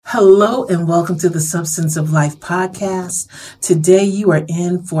Hello and welcome to the Substance of Life podcast. Today you are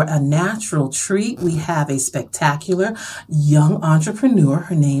in for a natural treat. We have a spectacular young entrepreneur.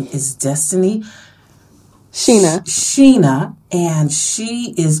 Her name is Destanie Chhina, and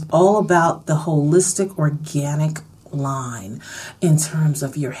she is all about the holistic organic line in terms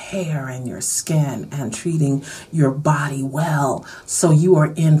of your hair and your skin and treating your body well. So you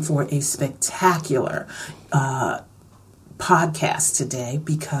are in for a spectacular podcast today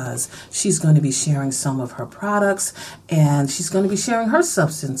because she's going to be sharing some of her products and she's going to be sharing her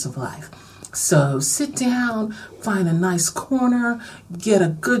substance of life. So sit down, find a nice corner, get a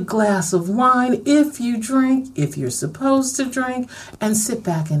good glass of wine if you drink, if you're supposed to drink, and sit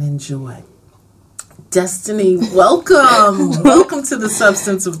back and enjoy. Destanie, welcome. Welcome to the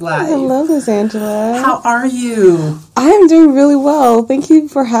Substance of Life. Hello, Miss Angela. How are you? I am doing really well. Thank you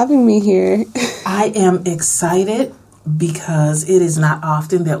for having me here. I am excited because it is not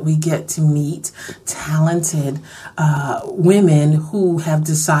often that we get to meet talented women who have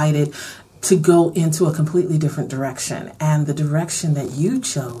decided to go into a completely different direction. And the direction that you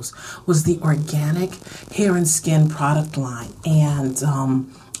chose was the organic hair and skin product line. And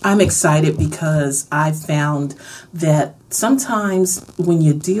I'm excited because I found that sometimes when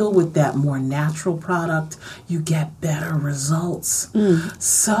you deal with that more natural product, you get better results.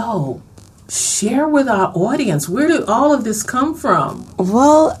 So share with our audience, where did all of this come from?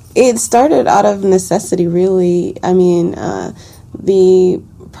 Well, it started out of necessity, really. I mean, the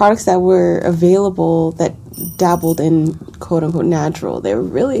products that were available that dabbled in quote-unquote natural, they were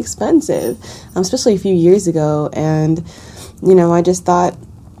really expensive, especially a few years ago. And, you know, I just thought,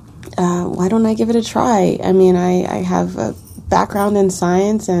 why don't I give it a try? I mean, I have a background in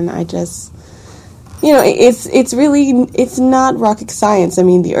science, and I just, you know, it's not rocket science. I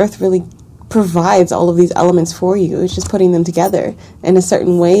mean, the earth really provides all of these elements for you. It's just putting them together in a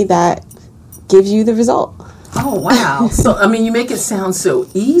certain way that gives you the result. Oh, wow. So, I mean, you make it sound so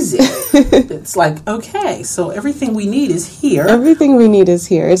easy. It's like, okay, so everything we need is here. Everything we need is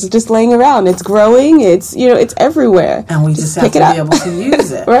here. It's just laying around. It's growing. It's, you know, it's everywhere. And we just have to be able to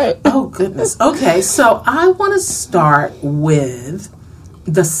use it. Right. Oh, goodness. Okay, so I want to start with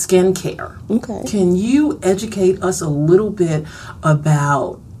the skincare. Okay. Can you educate us a little bit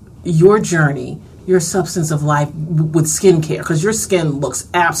about your journey, your substance of life with skincare, because your skin looks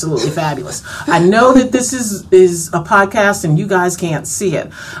absolutely fabulous. I know that this is a podcast and you guys can't see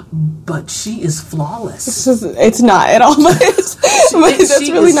it, but she is flawless. It's not at all, but that's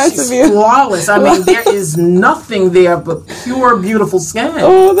really nice of you. Flawless. I mean, there is nothing there but pure, beautiful skin.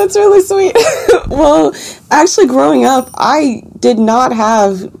 Oh, that's really sweet. Well, actually, growing up, I did not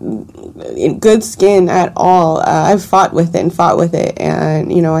have good skin at all. I fought with it,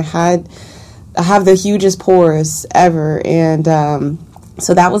 and you know, I have the hugest pores ever, and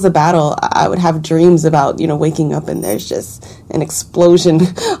so that was a battle. I would have dreams about, you know, waking up and there's just an explosion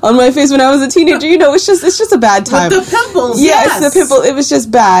on my face when I was a teenager. You know, it's just a bad time. With the pimples, yes, the pimple. It was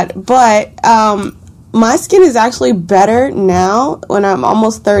just bad, but my skin is actually better now when I'm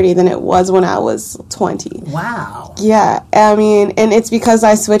almost 30 than it was when I was 20. Wow. Yeah, I mean, and it's because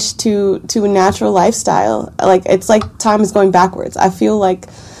I switched to a natural lifestyle. Like, it's like time is going backwards. I feel like,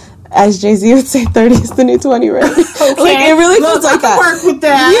 as Jay-Z would say, 30 is the new 20, right? Okay. Like, it really feels like that. Work with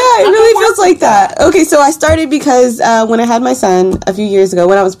that. Yeah, it really feels like that. Okay, so I started because when I had my son a few years ago,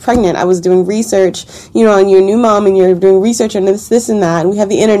 when I was pregnant, I was doing research, you know, and you're a new mom and you're doing research on this and that, and we have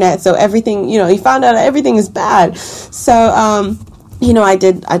the internet, so everything, you know, you found out everything is bad. So, you know, I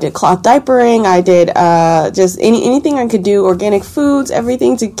did cloth diapering. I did just anything I could do, organic foods,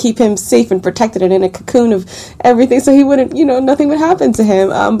 everything to keep him safe and protected and in a cocoon of everything, so he wouldn't, you know, nothing would happen to him.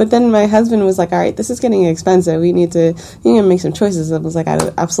 But then my husband was like, "All right, this is getting expensive. We need to, you know, make some choices." I was like, "I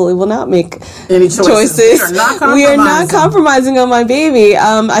absolutely will not make any choices. We are not compromising on my baby."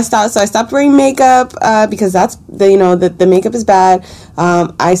 I stopped wearing makeup because that's the makeup is bad.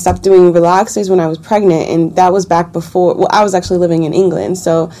 I stopped doing relaxers when I was pregnant, and that was back before. Well, I was actually living in England,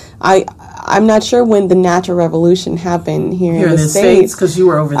 so I'm not sure when the natural revolution happened here in the States, because you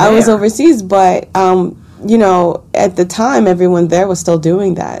were over there. I was overseas, but you know, at the time, everyone there was still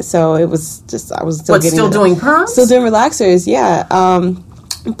doing that, so it was just I was still doing perms, still doing relaxers, yeah.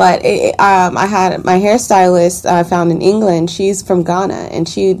 But I had my hairstylist I found in England. She's from Ghana, and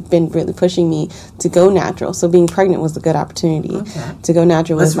she'd been really pushing me to go natural. So being pregnant was a good opportunity to go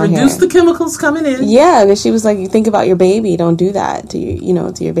natural with my hair. Let's reduce the chemicals coming in. Yeah, and she was like, "You think about your baby. Don't do that to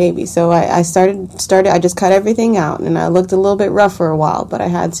your baby." So I started. I just cut everything out, and I looked a little bit rough for a while, but I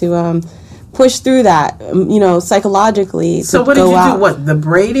had to push through that, psychologically. So what did you do? What, the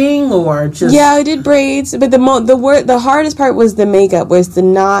braiding or just? Yeah, I did braids, but the hardest part was the makeup, was the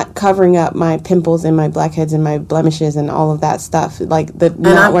not covering up my pimples and my blackheads and my blemishes and all of that stuff. Like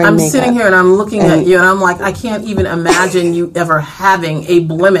not wearing makeup. I'm sitting here and I'm looking at you and I'm like, I can't even imagine you ever having a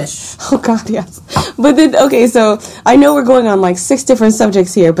blemish. Oh God, yes. But then, okay, so I know we're going on like 6 different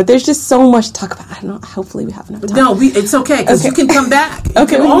subjects here, but there's just so much to talk about. I don't know. Hopefully we have enough time. No, it's okay, because you can come back. You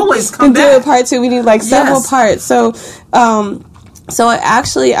can always come back. Do a part 2. We need like several parts. So, I'm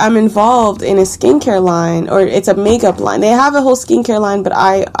involved in a skincare line, or it's a makeup line. They have a whole skincare line, but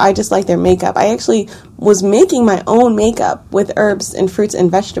I just like their makeup. I actually was making my own makeup with herbs and fruits and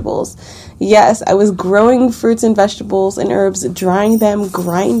vegetables. Yes, I was growing fruits and vegetables and herbs, drying them,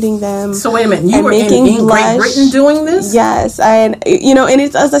 grinding them. So wait a minute, you were in Great Britain doing this? Yes, and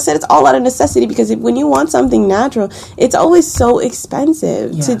it's, as I said, it's all out of necessity, because when you want something natural, it's always so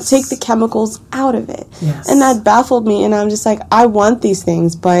expensive to take the chemicals out of it. Yes. And that baffled me, and I'm just like, I want these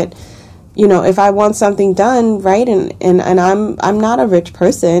things, but if I want something done right, and I'm not a rich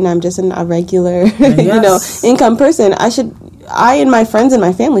person, I'm just a regular, income person, I and my friends and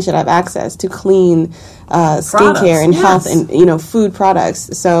my family should have access to clean skincare and health and, food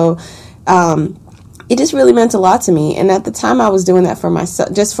products. So it just really meant a lot to me. And at the time I was doing that for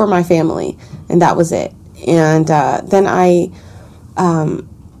myself, just for my family. And that was it. And then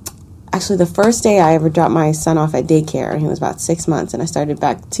actually the first day I ever dropped my son off at daycare, he was about 6 months, and I started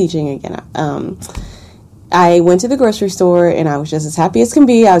back teaching again. I went to the grocery store and I was just as happy as can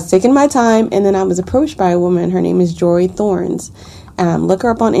be. I was taking my time, and then I was approached by a woman. Her name is Jory Thorns. Look her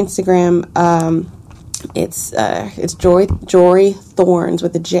up on Instagram. It's Jory Thorns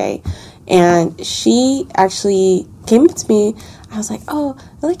with a J. And she actually came up to me. I was like, oh,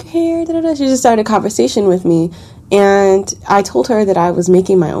 I like your hair. Da, da, da. She just started a conversation with me. And I told her that I was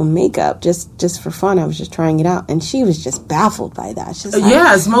making my own makeup just for fun. I was just trying it out. And she was just baffled by that. She's like,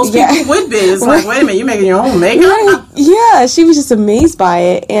 yes, most people would be. It's like, wait a minute, you're making your own makeup? Right. Yeah, she was just amazed by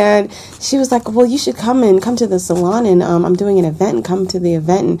it. And she was like, well, you should come to the salon, and I'm doing an event, and come to the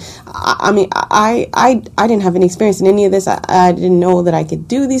event. And I didn't have any experience in any of this. I didn't know that I could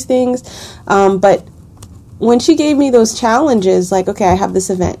do these things. But when she gave me those challenges, like, okay, I have this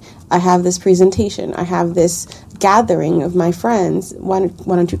event, I have this presentation, I have this gathering of my friends, why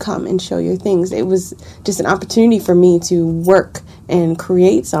don't you come and show your things? It was just an opportunity for me to work and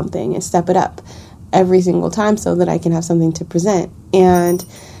create something and step it up every single time so that I can have something to present. And,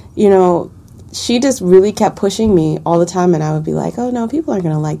 she just really kept pushing me all the time, and I would be like, oh no, people aren't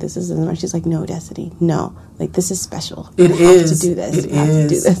going to like this. This isn't. She's like, no, Destiny, no, like, this is special. You have to do this. You have to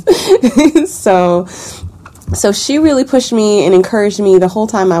do this. So she really pushed me and encouraged me the whole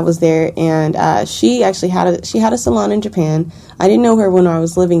time I was there, and she actually had a salon in Japan. I didn't know her when I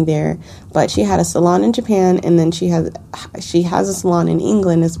was living there, but she had a salon in Japan, and then she has a salon in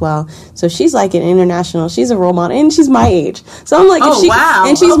England as well. So she's like an international. She's a role model, and she's my age. So I'm like,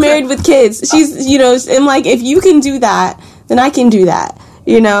 and she's married with kids. She's I'm like, if you can do that, then I can do that.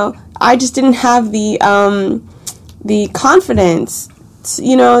 I just didn't have the confidence,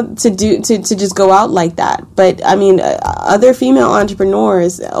 to just go out like that. But I mean, other female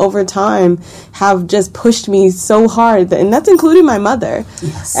entrepreneurs over time have just pushed me so hard, and that's including my mother.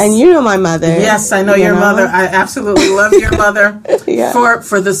 Yes. And you know my mother. Yes, I know your mother. I absolutely love your mother. Yeah.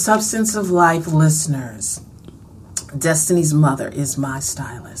 For the Substance of Life listeners, Destiny's mother is my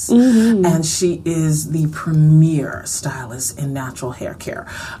stylist, and she is the premier stylist in natural hair care.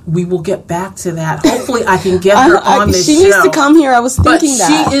 We will get back to that. Hopefully, I can get her on this show. She needs to come here. I was thinking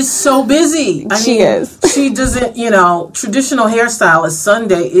that. She is so busy. She is. She doesn't, traditional hairstylist,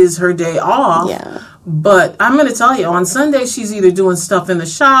 Sunday is her day off. Yeah. But I'm going to tell you, on Sunday, she's either doing stuff in the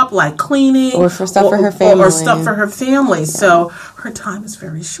shop, like cleaning. Or for stuff for her family. Or stuff for her family. Yeah. So her time is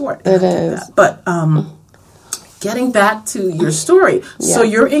very short. It is. But, getting back to your story. Yeah. So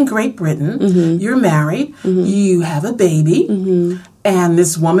you're in Great Britain, you're married, you have a baby, and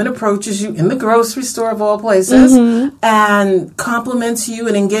this woman approaches you in the grocery store of all places and compliments you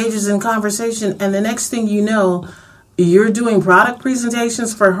and engages in conversation. And the next thing you know, you're doing product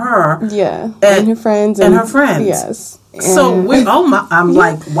presentations for her. Yeah. And her friends. And her friends. Yes. So I'm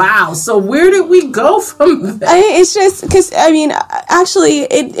like, wow. So where did we go from that? It's just because actually,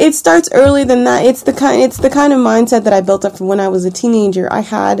 it starts earlier than that. It's the kind of mindset that I built up from when I was a teenager. I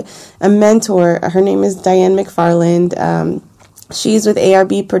had a mentor. Her name is Diane McFarland. She's with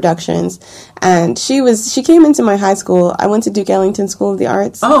ARB Productions, and she came into my high school. I went to Duke Ellington School of the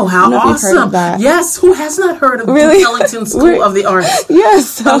Arts. Oh, how awesome! Yes, who has not heard of Duke Ellington School of the Arts?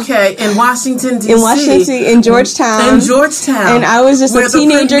 Yes. Okay, in Washington D.C. in Georgetown. And I was just a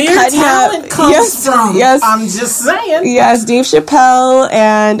teenager cutting up. Comes from. Yes, I'm just saying. Yes, Dave Chappelle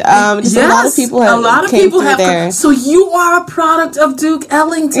and just a lot of people have there. So you are a product of Duke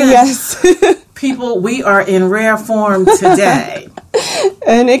Ellington. Yes. People, we are in rare form today.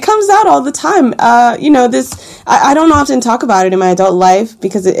 And it comes out all the time. I don't often talk about it in my adult life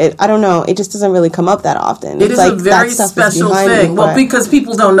because I don't know, it just doesn't really come up that often. It's like a very special thing. Well, because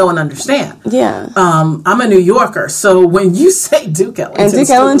people don't know and understand. Yeah. I'm a New Yorker, so when you say Duke Ellington, and Duke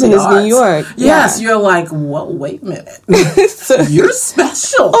Ellington is New York. Yes, you're like, whoa, wait a minute. You're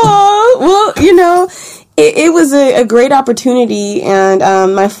special. Oh, well, it was a great opportunity, and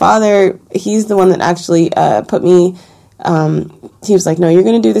my father, he's the one that actually put me. He was like, "No, you're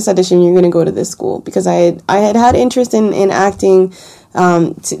going to do this audition. You're going to go to this school," because I had interest in acting,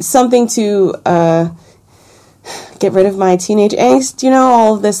 something to get rid of my teenage angst.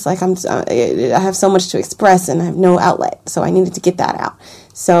 All of this. Like I have so much to express, and I have no outlet, so I needed to get that out.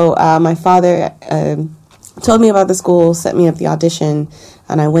 So my father told me about the school, set me up the audition.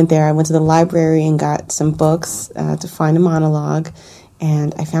 And I went there. I went to the library and got some books to find a monologue.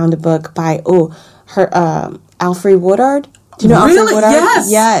 And I found a book by Alfre Woodard. Do you know Alfre Woodard?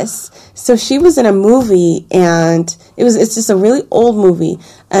 Yes. Yes. So she was in a movie, and it's just a really old movie.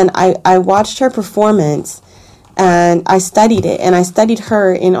 And I watched her performance, and I studied it, and I studied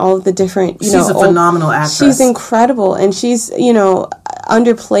her in all of the different. She's a phenomenal actress. She's incredible, and she's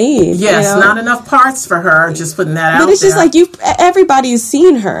underplayed. Yes, not enough parts for her. Just putting that out there. But it's just like everybody's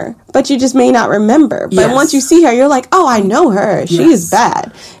seen her, but you just may not remember. But once you see her, you're like, oh, I know her. She is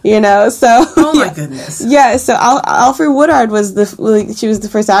bad. So. Oh my goodness. Yeah. So Alfre Woodard she was the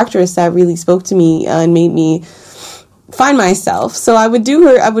first actress that really spoke to me and made me find myself. So I would do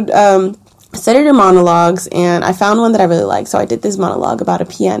her. I would studied her monologues, and I found one that I really liked. So I did this monologue about a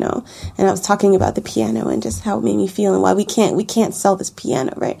piano, and I was talking about the piano and just how it made me feel and why we can't sell this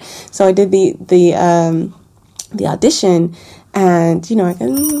piano, right? So I did the audition, and I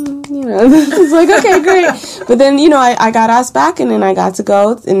it's like, okay, great. But then I got asked back, and then I got to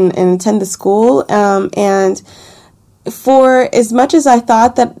go and attend the school, and for as much as I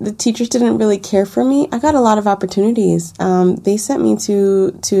thought that the teachers didn't really care for me, I got a lot of opportunities. They sent me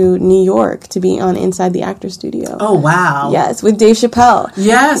to New York to be on Inside the Actor Studio. Oh, wow. Yes, with Dave Chappelle.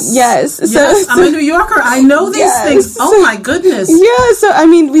 Yes. I'm a New Yorker. I know these things. Oh, my goodness. Yeah, so,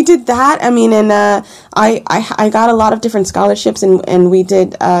 we did that. And I got a lot of different scholarships, and we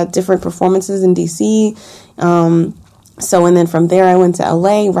did different performances in D.C., and then from there I went to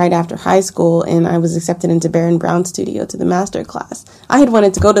LA right after high school, and I was accepted into Baron Brown's studio to the master class. I had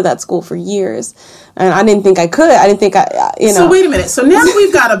wanted to go to that school for years, and I didn't think I could. I didn't think So wait a minute. So now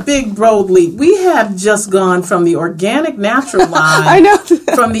we've got a big broad leap. We have just gone from the organic, natural line. I know.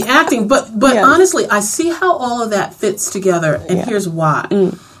 From the acting. But honestly, I see how all of that fits together, and here's why.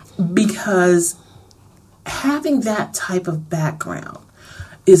 Because having that type of background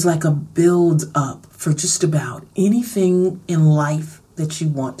is like a build up for just about anything in life that you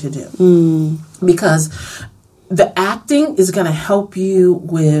want to do. Because the acting is going to help you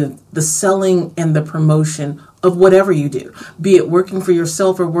with the selling and the promotion of whatever you do, be it working for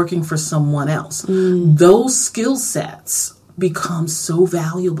yourself or working for someone else. Those skill sets become so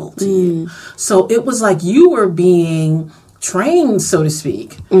valuable to you. So it was like you were being trained, so to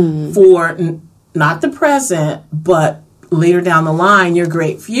speak, for not the present, but later down the line, your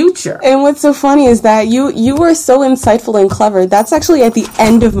great future. And what's so funny is that you were so insightful and clever. That's actually at the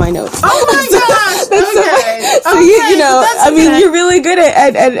end of my notes. Oh my gosh! So you're really good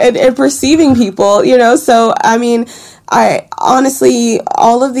at perceiving people. So I honestly,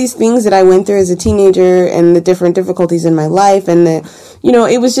 all of these things that I went through as a teenager and the different difficulties in my life, and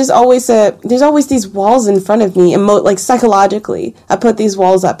it was just always there's always these walls in front of me, and like psychologically, I put these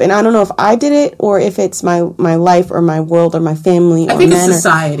walls up, and I don't know if I did it or if it's my life or my world or my family or it's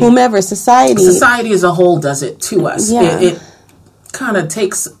society, whomever. Society as a whole does it to us. Yeah. It kind of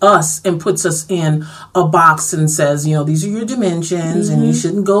takes us and puts us in a box and says, these are your dimensions, and you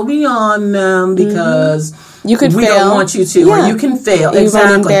shouldn't go beyond them because you could we fail. Don't want you to, or you can fail. You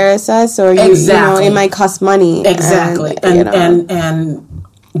might embarrass us, or it might cost money. Exactly, and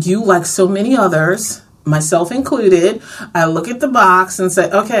you, like so many others, myself included, I look at the box and say,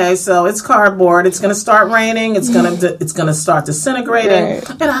 okay, so it's cardboard. It's going to start raining. It's going to start disintegrating,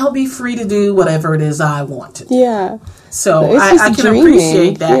 and I'll be free to do whatever it is I want to do. Yeah. So I can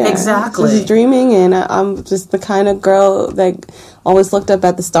appreciate that. Yeah. Exactly. Just dreaming, and I'm just the kind of girl that always looked up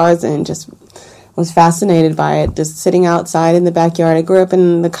at the stars and just was fascinated by it. Just sitting outside in the backyard. I grew up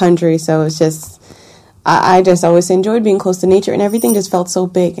in the country, so it's just. I just always enjoyed being close to nature, and everything just felt so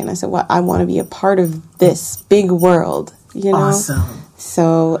big. And I said, well, I want to be a part of this big world, you know? Awesome.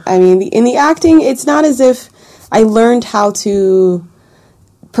 So, I mean, in the acting, it's not as if I learned how to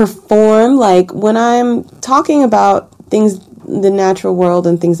perform. Like, when I'm talking about things, the natural world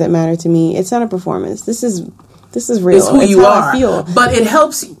and things that matter to me, it's not a performance. This is real. It's who you are. I feel. But it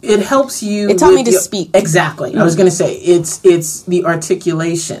helps you. It taught me to speak. Exactly. I was going to say, it's the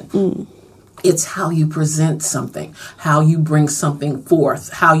articulation. It's how you present something, how you bring something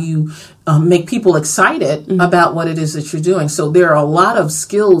forth, how you make people excited about what it is that you're doing. So there are a lot of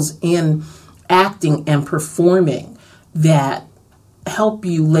skills in acting and performing that help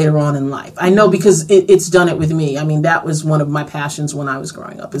you later on in life. I know because it's done it with me. I mean, that was one of my passions when I was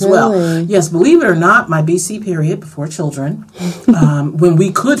growing up as well. Yes, believe it or not, my BC period, before children, when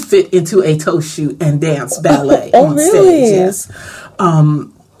we could fit into a toe shoot and dance ballet on stage. Yes.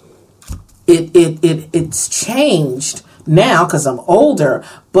 It's changed now because I'm older,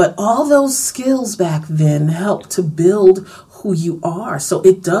 but all those skills back then helped to build who you are. So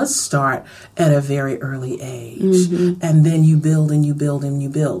it does start at a very early age, and then you build and you build and you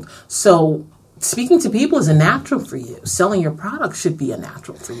build. So speaking to people is a natural for you. Selling your product should be a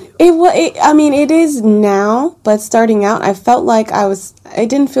natural for you. It is now, but starting out, I felt like I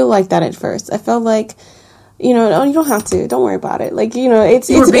didn't feel like that at first. I felt like, you know, you don't have to. Don't worry about it. Like, you know, it's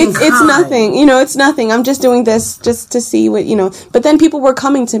nothing. You know, it's nothing. I'm just doing this just to see what, you know. But then people were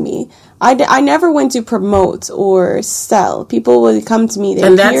coming to me. I never went to promote or sell. People would come to me. They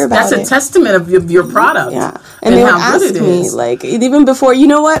would hear about it. That's a testament of your product. Yeah, and they would ask me, like, even before. You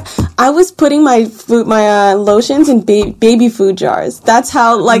know what? I was putting my lotions in baby food jars. That's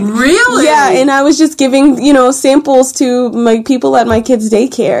how, like, really, yeah. And I was just giving, you know, samples to my people at my kids'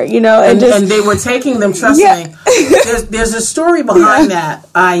 daycare. You know, and they were taking them. Trust me. There's a story behind that.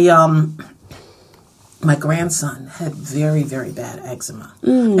 My grandson had very, very bad eczema.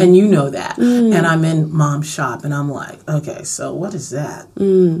 And you know that. And I'm in mom's shop and I'm like, okay, so what is that?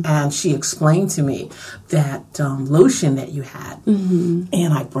 And she explained to me that lotion that you had.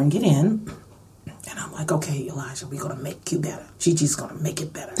 And I bring it in and I'm like, okay, Elijah, we're going to make you better. Gigi's going to make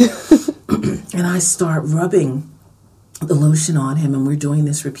it better. And I start rubbing the lotion on him, and we're doing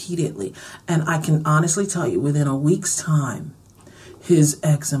this repeatedly. And I can honestly tell you, within a week's time, his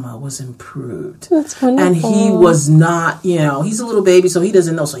eczema was improved. That's wonderful. And he was not, you know, he's a little baby, so he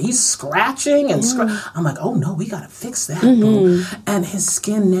doesn't know. So he's scratching and I'm like, oh no, we got to fix that. And his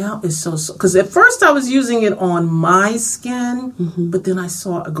skin now is so, because at first I was using it on my skin, but then I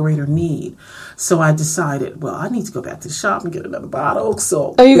saw a greater need. So I decided, well, I need to go back to the shop and get another bottle.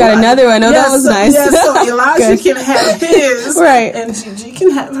 So you got another one. Oh, that was nice. Yeah, so Elijah can have his, right, and Gigi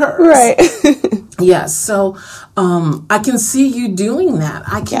can have hers. Right. Yes, so I can see you doing that.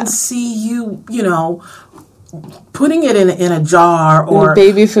 I can see you, you know, putting it in a jar or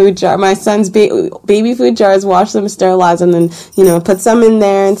baby food jar. My son's baby food jars, wash them, sterilize them, and, you know, put some in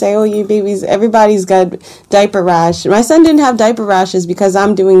there and say, oh, you babies, everybody's got diaper rash. My son didn't have diaper rashes because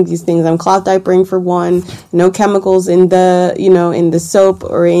I'm doing these things. I'm cloth diapering for one, no chemicals in the, you know, in the soap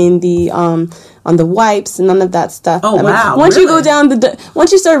or in the on the wipes, none of that stuff. Oh, wow. Once you go down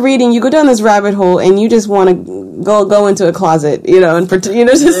once you start reading, you go down this rabbit hole and you just want to go into a closet, you know, and just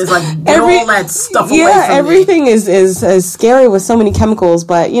it's like all that stuff away from everything is scary with so many chemicals.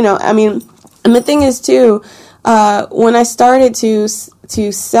 But, you know, I mean, and the thing is too, when I started to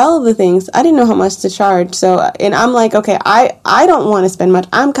sell the things, I didn't know how much to charge. So, and I'm like, okay, I don't want to spend much.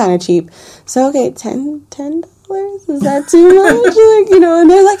 I'm kind of cheap. So, okay, $10. Is that too much? Like, you know, and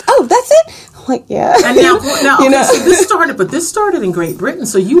they're like, oh, that's it? I'm like, yeah. And now okay, so this started in Great Britain,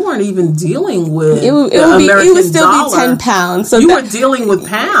 so you weren't even dealing with it would still be £10. So you were dealing with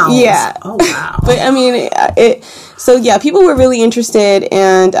pounds. Yeah. Oh, wow. But I mean, so yeah, people were really interested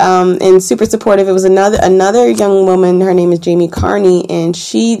and super supportive. It was another young woman. Her name is Jamie Carney, and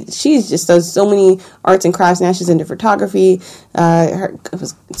she's just does so many arts and crafts now. She's into photography.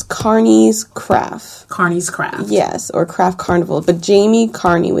 It's Carney's Craft. Carney's Craft. Yes, or Craft Carnival. But Jamie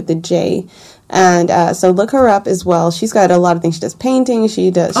Carney with the J. And so look her up as well. She's got a lot of things. She does painting.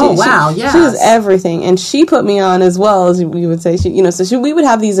 She does. She does everything, and she put me on as well, as we would say. We would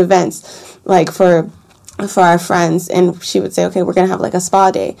have these events like for for our friends, and she would say, okay, we're gonna have like a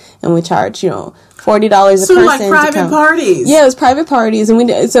spa day, and we charge, $40 a person. So like private parties. Yeah, it was private parties, and we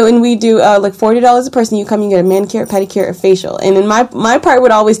do like $40 a person. You come, you get a manicure, a pedicure, a facial, and then my part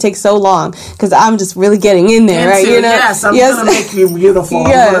would always take so long because I'm just really getting in there, right? Yes, I'm gonna make you beautiful.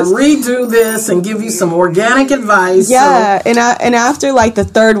 Yes. I'm gonna redo this and give you some organic advice. Yeah, and after like the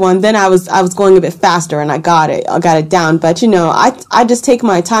third one, then I was going a bit faster, and I got it down. But I just take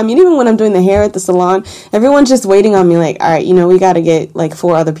my time. Even when I'm doing the hair at the salon, everyone's just waiting on me. Like, all right, we got to get like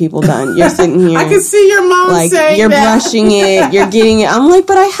 4 other people done. You're sitting here. I can see your mom like saying you're that. brushing it, you're getting it. I'm like,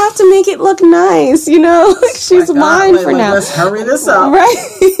 but I have to make it look nice, She's mine for now. Let's hurry this up,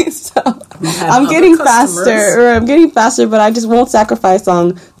 right? So I'm getting faster, but I just won't sacrifice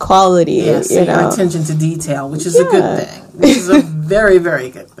on quality. Yes, your attention to detail, which is a good thing. Which is a very, very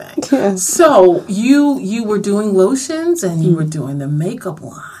good thing. Yeah. So you were doing lotions and you were doing the makeup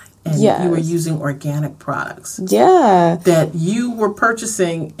line. And you were using organic products. Yeah. That you were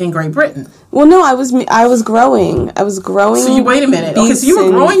purchasing in Great Britain. Well, no, I was growing. So wait a minute. Okay, so you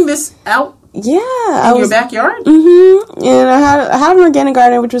were growing this out in your backyard? Mm-hmm. And I had an organic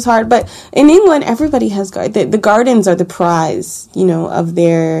garden, which was hard. But in England, everybody has gardens. The gardens are the prize, of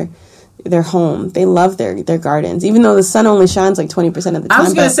their home. They love their gardens, even though the sun only shines like 20% of the time. I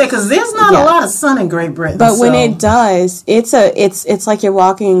was going to say, because there's not a lot of sun in Great Britain. But when it does, it's like you're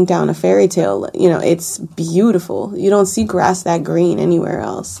walking down a fairy tale. It's beautiful. You don't see grass that green anywhere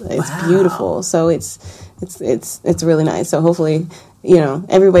else. It's beautiful. So it's really nice. So hopefully,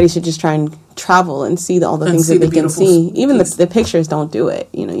 everybody should just try and travel and see all the things that they can see. Even the pictures don't do it.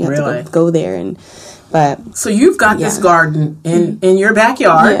 You have to go there and. But so you've got this garden in your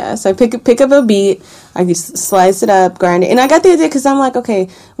backyard. Yeah, so I pick up a beet, I just slice it up, grind it, and I got the idea because I'm like, okay,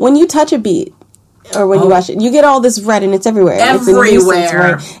 when you touch a beet or when you wash it, you get all this red and it's everywhere. It's a nuisance,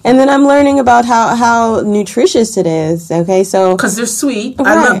 right? And then I'm learning about how nutritious it is. Okay, so because they're sweet.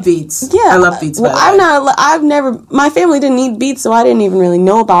 Right. I love beets. Yeah, I love beets. Well, I've never. My family didn't eat beets, so I didn't even really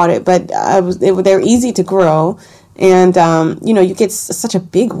know about it. But they're easy to grow. And, you get such a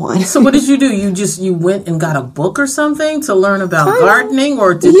big one. So what did you do? You went and got a book or something to learn about gardening?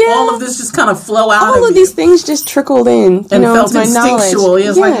 Or did all of this just kind of flow out all of these things just trickled in, and felt my instinctual.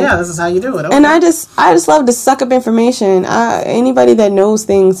 Knowledge. Like, this is how you do it. Okay. And I just love to suck up information. Anybody that knows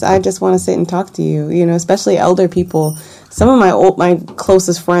things, I just want to sit and talk to you, especially elder people. Some of my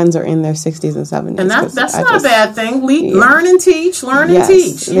closest friends are in their 60s and 70s. And that's not a bad thing. Learn and teach. And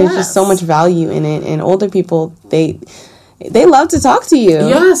teach. There's just so much value in it. And older people, they love to talk to you.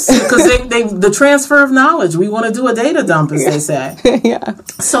 Yes, because the transfer of knowledge. We want to do a data dump, as they say. Yeah.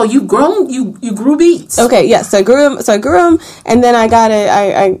 So you grew beets. Okay, yes. So I grew them, and then I got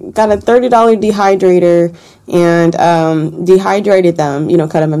a $30 dehydrator and dehydrated them.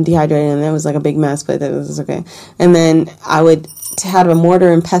 Cut them and dehydrated, and it was like a big mess, but it was okay. And then I would have a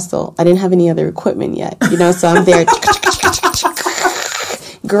mortar and pestle. I didn't have any other equipment yet, so I'm there.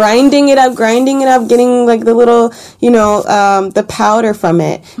 grinding it up, getting like the little, the powder from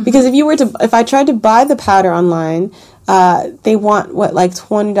it. Because if I tried to buy the powder online, they want like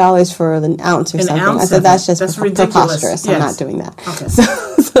 $20 for an ounce or something. I said that's preposterous. Yes. I'm not doing that. Okay.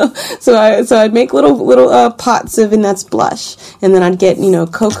 So I'd make little pots of, and that's blush, and then I'd get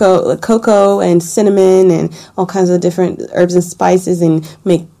cocoa and cinnamon and all kinds of different herbs and spices and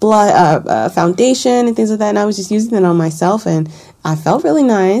make foundation and things like that. And I was just using it on myself, and I felt really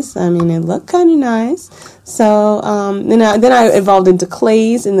nice. I mean, it looked kind of nice. So then I evolved into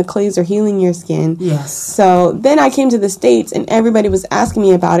clays, and the clays are healing your skin. Yes. So then I came to the States, and everybody was asking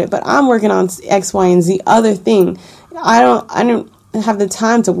me about it, but I'm working on X, Y, and Z other thing. I don't have the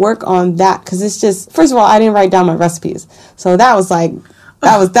time to work on that because it's just, first of all, I didn't write down my recipes, so that was like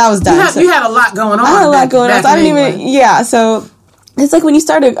that was done. You had a lot going on. I had a lot going on. So I didn't even. Yeah. So it's like when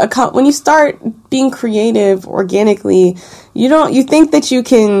you start being creative organically, you think that you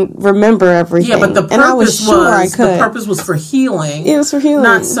can remember everything. Yeah, but the purpose was for healing. It was for healing,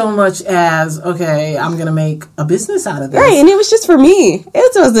 not so much as I'm going to make a business out of this. Right, and it was just for me.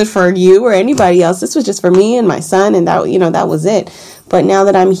 It wasn't for you or anybody else. This was just for me and my son, and that was it. But now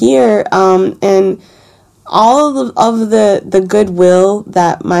that I'm here, and all of the goodwill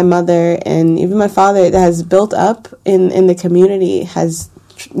that my mother and even my father has built up in the community has,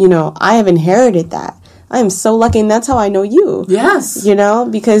 I have inherited that. I am so lucky, and that's how I know you. Yes.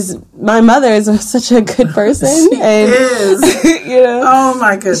 Because my mother is such a good person. She is. Oh,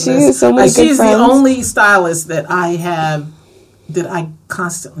 my goodness. She is so many good friends. She's the only stylist that I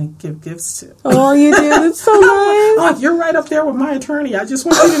constantly give gifts to. Oh, you do? That's so nice. Oh, you're right up there with my attorney. I just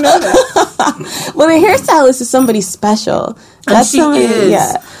want you to know that. Well, the hairstylist is somebody special. That's she is.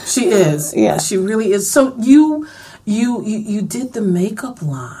 Yeah. She is. Yeah. She really is. So you did the makeup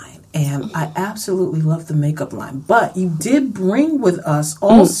line, and I absolutely love the makeup line. But you did bring with us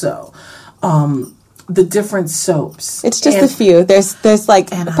also the different soaps. It's just a few. There's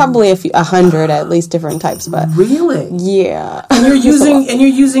like probably 100 at least different types, but really, yeah. And you're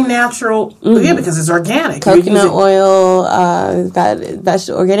using natural, yeah, because it's organic. Coconut oil, got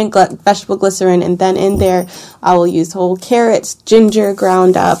organic vegetable glycerin, and then in there I will use whole carrots, ginger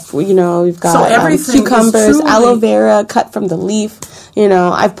ground up. You know, we've got cucumbers, aloe vera cut from the leaf. You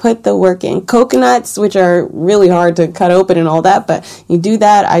know, I put the work in. Coconuts, which are really hard to cut open and all that, but you do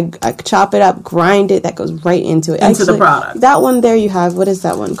that. I chop it up, grind it. That goes right into it. Into the product. That one there you have. What is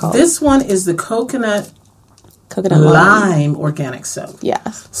that one called? This one is the coconut lime organic soap.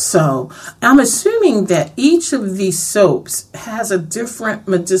 Yes. So I'm assuming that each of these soaps has a different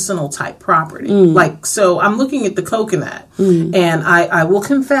medicinal type property. Like, so I'm looking at the coconut, and I will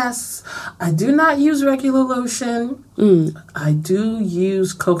confess, I do not use regular lotion. I do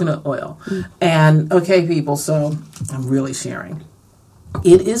use coconut oil. And okay, people, so I'm really sharing.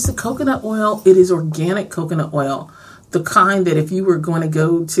 It is the coconut oil. It is organic coconut oil. The kind that if you were going to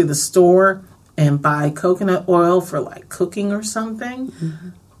go to the store and buy coconut oil for like cooking or something,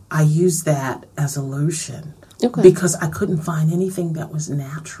 I use that as a lotion. Okay. Because I couldn't find anything that was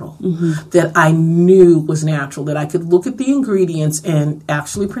natural, that I knew was natural, that I could look at the ingredients and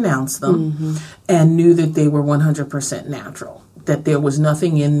actually pronounce them and knew that they were 100% natural, that there was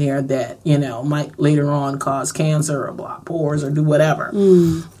nothing in there that, you know, might later on cause cancer or block pores or do whatever.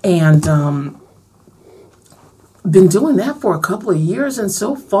 And been doing that for a couple of years, and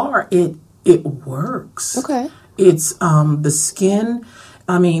so far it works. Okay. It's the skin,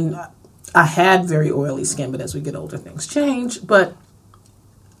 I mean, I had very oily skin, but as we get older, things change. But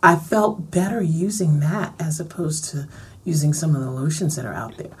I felt better using that as opposed to using some of the lotions that are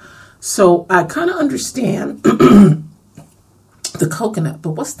out there. So I kind of understand the coconut, but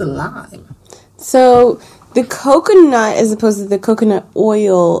what's the lime? So the coconut, as opposed to the coconut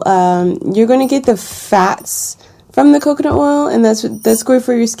oil, you're going to get the fats from the coconut oil, and that's great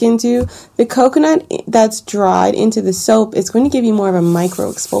for your skin too. The coconut that's dried into the soap is going to give you more of a micro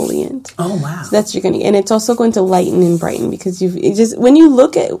exfoliant. Oh wow! So that's you're going to, and it's also going to lighten and brighten because when you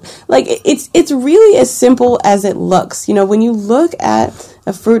look at it's really as simple as it looks. You know, when you look at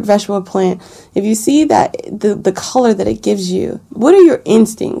a fruit, vegetable, plant, if you see that the color that it gives you, what are your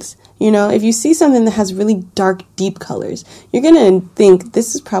instincts? You know, if you see something that has really dark, deep colors, you're going to think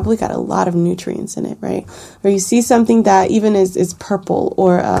this has probably got a lot of nutrients in it, right? Or you see something that even is purple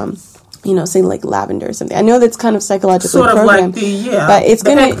or, you know, say like lavender or something. I know that's kind of psychologically programmed. Sort of like but it's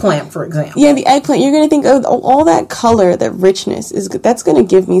the eggplant, for example. Yeah, the eggplant. You're going to think, oh, all that color, that richness, that's going to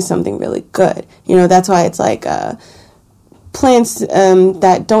give me something really good. You know, that's why it's like... plants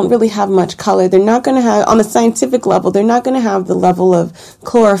that don't really have much color, they're not going to have, on a scientific level, they're not going to have the level of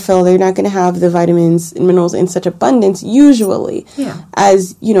chlorophyll, they're not going to have the vitamins and minerals in such abundance, usually,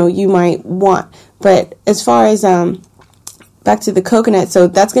 as, you know, you might want. But as far as, back to the coconut, so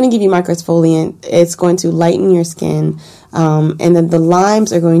that's going to give you microexfoliant, it's going to lighten your skin, and then the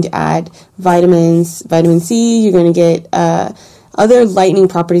limes are going to add vitamins, vitamin C, you're going to get, other lightening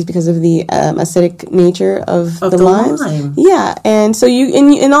properties because of the acidic nature of the limes. Lime. Yeah, and so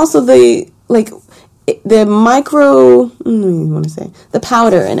and also the micro, want to say the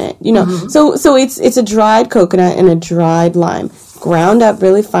powder in it. You know, so it's a dried coconut and a dried lime ground up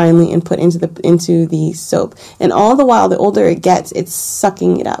really finely and put into the soap. And all the while, the older it gets, it's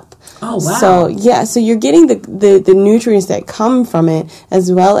sucking it up. Oh wow! So yeah, so you're getting the nutrients that come from it as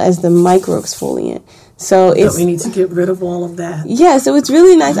well as the micro exfoliant. So we need to get rid of all of that. Yeah, so it's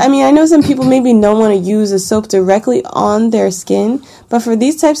really nice. I mean, I know some people maybe don't want to use a soap directly on their skin, but for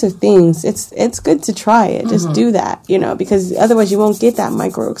these types of things, it's good to try it. Just do that, you know, because otherwise you won't get that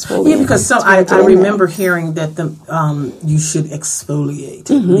micro exfoliant. Yeah, because I remember hearing that you should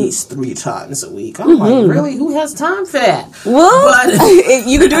exfoliate at least 3 times a week. I'm like, really? Who has time for that? Well,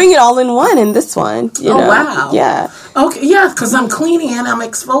 you're doing it all in one in this one. You know? Wow. Yeah. Okay, yeah, because I'm cleaning and I'm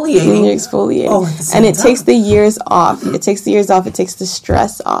exfoliating. And you're exfoliating. Oh, and it takes the years off. It takes the years off. It takes the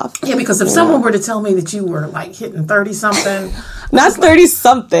stress off. Yeah, because if someone were to tell me that you were like hitting 30-something. Not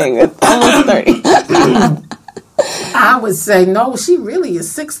 30-something. It's almost 30. I would say, no, she really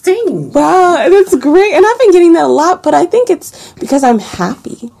is 16. Wow, that's great. And I've been getting that a lot, but I think it's because I'm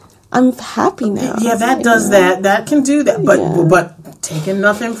happy. I'm happy now. Yeah, that does that. That can do that. But taking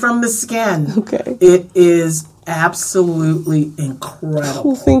nothing from the skin. Okay. It is absolutely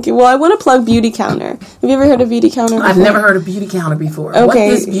incredible. Thank you. Well, I want to plug Beauty Counter. Have you ever heard of Beauty Counter before? I've never heard of Beauty Counter before. Okay. What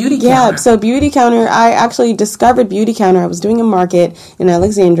is Beauty Counter? Yeah, so Beauty Counter, I actually discovered Beauty Counter. I was doing a market in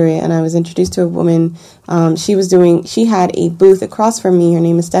Alexandria, and I was introduced to a woman. She had a booth across from me. Her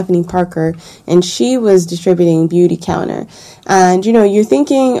name is Stephanie Parker, and she was distributing Beauty Counter. And, you're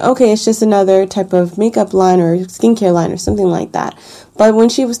thinking, okay, it's just another type of makeup line or skincare line or something like that. But when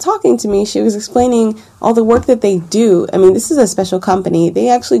she was talking to me, she was explaining all the work that they do. I mean, this is a special company. They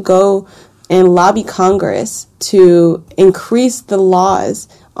actually go and lobby Congress to increase the laws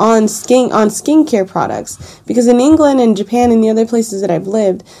on skincare products, because in England and Japan and the other places that I've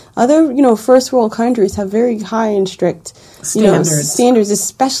lived, other first world countries have very high and strict standards,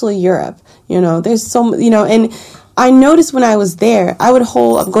 especially Europe. There's so and I noticed when I was there, I would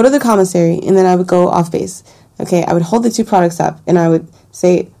go to the commissary and then I would go off base. Okay, I would hold the two products up and I would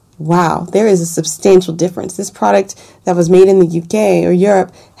say, wow, there is a substantial difference. This product that was made in the UK or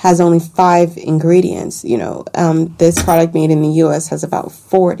Europe has only 5 ingredients. This product made in the US has about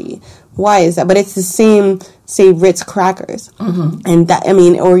 40. Why is that? But it's the same, say, Ritz crackers. Mm-hmm. And that,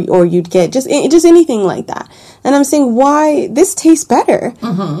 or you'd get just anything like that. And I'm saying, why? This tastes better.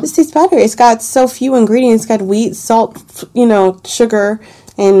 Mm-hmm. This tastes better. It's got so few ingredients. It's got wheat, salt, sugar,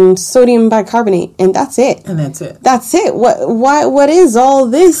 and sodium bicarbonate, and that's it. That's it. What is all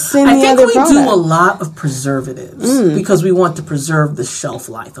this in the other product? I think we do a lot of preservatives because we want to preserve the shelf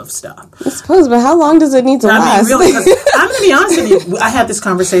life of stuff. I suppose, but how long does it need to last? Really, I'm going to be honest with you. I had this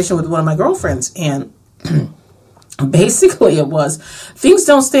conversation with one of my girlfriends, and basically it was, things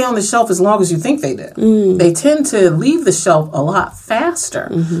don't stay on the shelf as long as you think they do. They tend to leave the shelf a lot faster.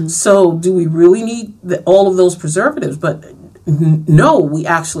 Mm-hmm. So do we really need all of those preservatives? But no, we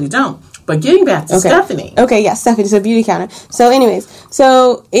actually don't. But getting back to Stephanie. Okay, yes, Stephanie, so Beauty Counter. So anyways,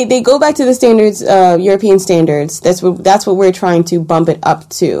 they go back to the standards, European standards. That's what we're trying to bump it up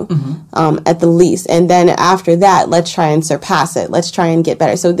to, at the least. And then after that, let's try and surpass it. Let's try and get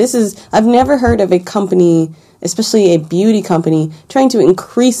better. So I've never heard of a company, especially a beauty company, trying to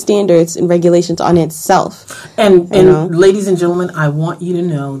increase standards and regulations on itself. And ladies and gentlemen, I want you to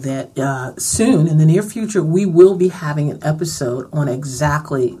know that soon, in the near future, we will be having an episode on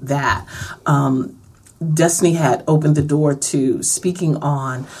exactly that. Destiny had opened the door to speaking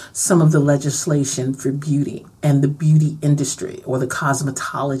on some of the legislation for beauty and the beauty industry or the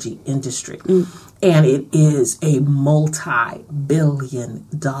cosmetology industry. And it is a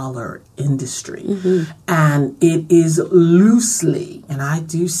multi-billion-dollar industry. Mm-hmm. And it is loosely, and I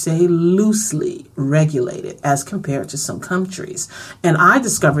do say loosely, regulated as compared to some countries. And I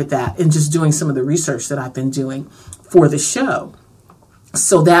discovered that in just doing some of the research that I've been doing for the show.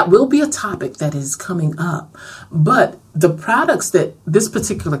 So that will be a topic that is coming up. But the products that this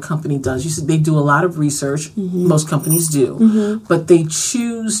particular company does, you said they do a lot of research. Mm-hmm. Most companies do. Mm-hmm. But they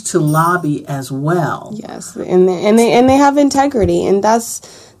choose to lobby as well. Yes, and they have integrity, and that's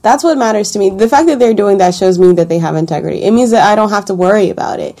what matters to me. The fact that they're doing that shows me that they have integrity. It means that I don't have to worry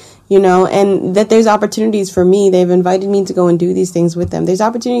about it, and that there's opportunities for me. They've invited me to go and do these things with them. There's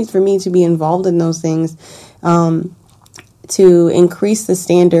opportunities for me to be involved in those things, to increase the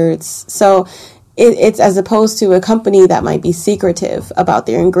standards. So it's as opposed to a company that might be secretive about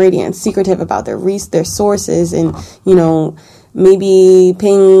their ingredients, secretive about their sources, and, maybe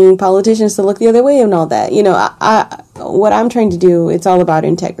paying politicians to look the other way and all that. What I'm trying to do, it's all about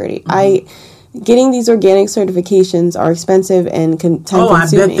integrity. Mm-hmm. Getting these organic certifications are expensive and time consuming. I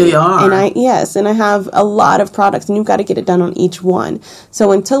bet they are. And I have a lot of products, and you've got to get it done on each one.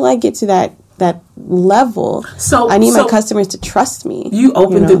 So until I get to that level, I need my customers to trust me. You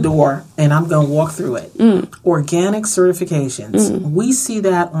opened the door, and I'm going to walk through it. Organic certifications. We see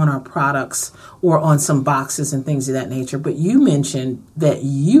that on our products or on some boxes and things of that nature. But you mentioned that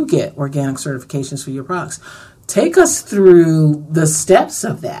you get organic certifications for your products. Take us through the steps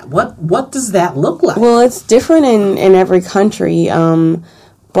of that. What does that look like? Well, it's different in every country,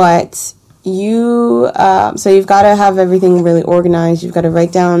 but you've got to have everything really organized. You've got to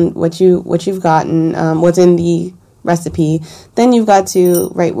write down what you've gotten, what's in the recipe. Then you've got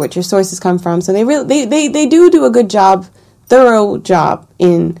to write what your sources come from. So they do a good job, thorough job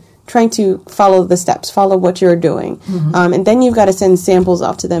in trying to follow the steps, follow what you're doing. Mm-hmm. And then you've got to send samples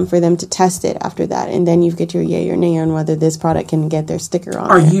off to them for them to test it after that. And then you get your yay or nay on whether this product can get their sticker on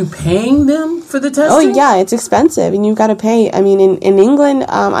it. Are you paying them for the testing? Oh, yeah, it's expensive, and you've got to pay. I mean, in England,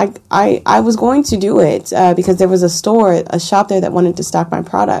 I was going to do it because there was a shop there that wanted to stock my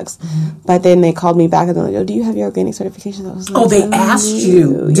products. Mm-hmm. But then they called me back and they're like, do you have your organic certifications? I was like, they asked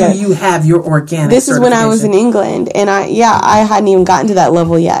you, do you have your organic This is when I was in England, and I hadn't even gotten to that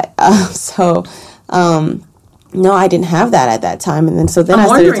level yet. No, I didn't have that at that time. And then I started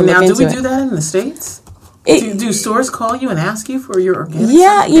to look into it. Do we do that in the States? Do stores call you and ask you for your organic?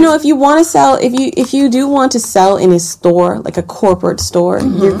 Yeah, if you want to sell, if you do want to sell in a store, like a corporate store,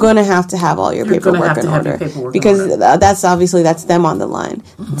 you're going to have all your paperwork in order, because that's them on the line.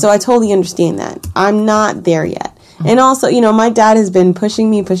 So I totally understand that. I'm not there yet. And also, my dad has been pushing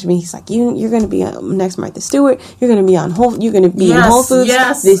me. He's like, you're going to be next Martha Stewart. You're going to be in Whole Foods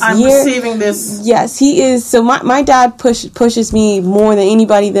this year. I'm receiving this. Yes, he is. So my dad pushes me more than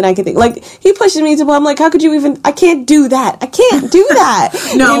anybody that I could think. Like, he pushes me to, I'm like, how could you even, I can't do that. I can't do that.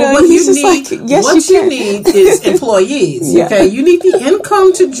 No, what you need is employees. Yeah. Okay, you need the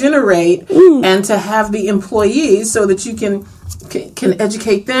income to generate and to have the employees so that you can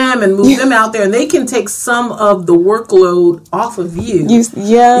educate them and move them out there, and they can take some of the workload off of you.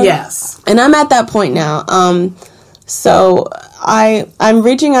 Yes. And I'm at that point now. So I'm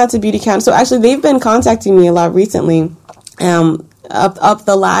reaching out to beauty counters. So actually, they've been contacting me a lot recently, up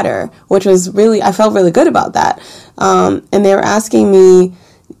the ladder, which was I felt really good about that. And they were asking me,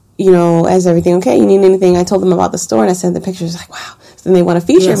 is everything okay? You need anything? I told them about the store, and I sent the pictures. Like, wow. And they want to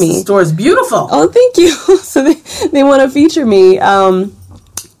feature me. The store is beautiful. Oh, thank you. So they want to feature me.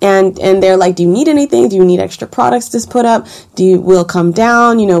 And they're like, do you need anything? Do you need extra products to put up? We'll come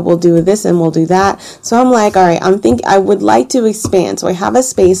down, we'll do this and we'll do that. So I'm like, all right, I would like to expand. So I have a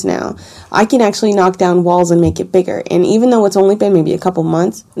space now. I can actually knock down walls and make it bigger. And even though it's only been maybe a couple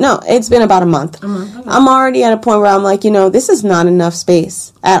months, no, it's been about a month. Okay. I'm already at a point where I'm like, this is not enough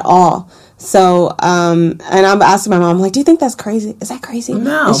space at all. So, and I'm asking my mom, like, do you think that's crazy? Is that crazy?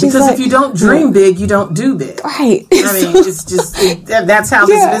 No, because like, if you don't dream big, you don't do big. Right. I mean, it's just, that's how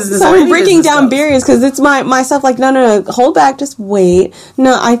this business is. So I'm breaking down barriers because it's myself like, no, hold back, just wait.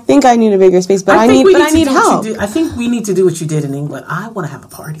 No, I think I need a bigger space, but I need help. I think we need to do what you did in England. I want to have a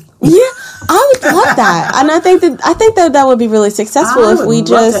party. Yeah, I would love that. And I think that would be really successful if we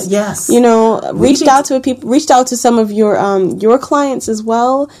just, reached out to some of your clients as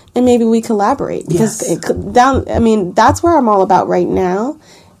well, and maybe we collaborate, because that's where I'm all about right now.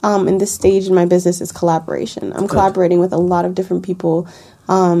 In this stage in my business is collaboration. I'm collaborating with a lot of different people,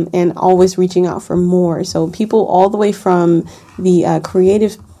 and always reaching out for more. So people all the way from the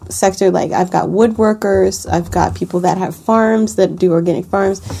creative sector, like I've got woodworkers, I've got people that have farms that do organic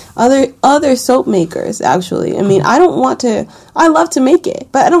farms, other soap makers. Actually, I love to make it,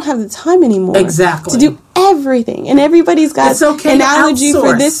 but I don't have the time anymore to do everything, and everybody's got an allergy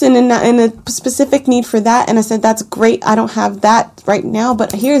for this and a specific need for that, and I said, that's great, I don't have that right now,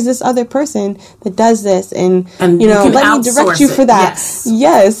 but here's this other person that does this, and let me direct you for that.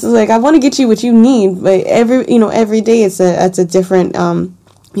 Yes, like I want to get you what you need, but every day it's a different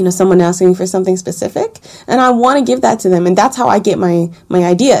someone asking for something specific, and I want to give that to them, and that's how I get my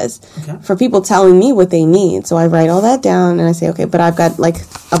ideas for people telling me what they need. So I write all that down, and I say, okay, but I've got like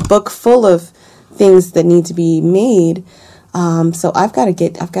a book full of things that need to be made. So I've got to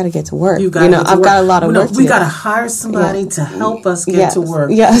get to work. I've got a lot of work. We got to hire somebody to help us get to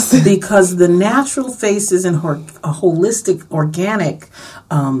work. Yes, because the natural faces and holistic organic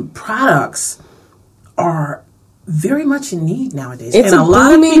products are very much in need nowadays. It's and a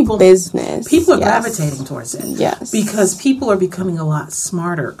lot of people, business. People are gravitating towards it. Yes. Because people are becoming a lot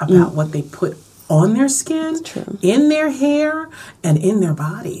smarter about what they put on their skin, in their hair, and in their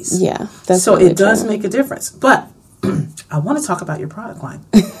bodies. Yeah. So really it does make a difference. But I want to talk about your product line.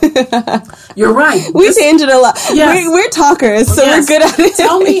 You're right. We tangent a lot. Yes. We're talkers, so we're good at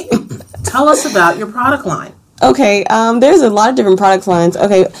it. Tell us about your product line. Okay, there's a lot of different product lines.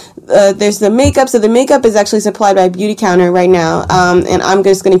 Okay, there's the makeup. So the makeup is actually supplied by Beauty Counter right now, and I'm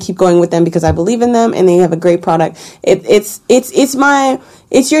just going to keep going with them because I believe in them, and they have a great product. It's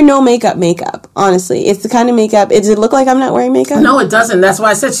your no makeup. Honestly, it's the kind of makeup. Does it look like I'm not wearing makeup? No, it doesn't. That's why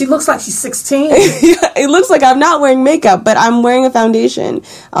I said she looks like she's 16. It looks like I'm not wearing makeup, but I'm wearing a foundation.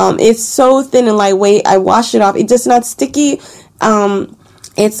 It's so thin and lightweight. I washed it off. It's just not sticky.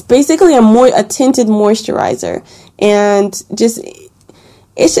 It's basically a tinted moisturizer, and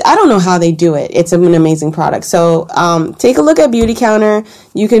I don't know how they do it. It's an amazing product. So take a look at Beauty Counter.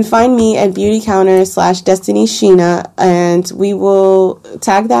 You can find me at beautycounter/Destanie Chhina, and we will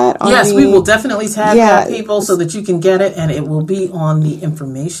tag that on we will definitely tag that, people, so that you can get it, and it will be on the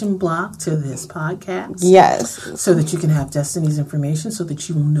information block to this podcast. Yes. So that you can have Destinie's information so that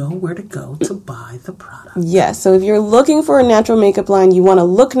you will know where to go to buy the product. Yes. So if you're looking for a natural makeup line, you want to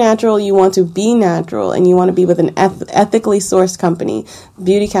look natural, you want to be natural, and you want to be with an ethically sourced company,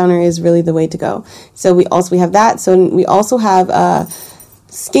 Beauty Counter is really the way to go. So we have that. So we also have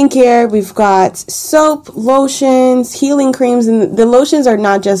skincare. We've got soap, lotions, healing creams, and the lotions are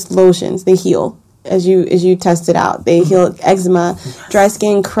not just lotions; they heal. as you test it out. They heal eczema, dry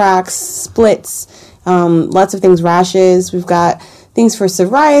skin, cracks, splits, lots of things, rashes. We've got things for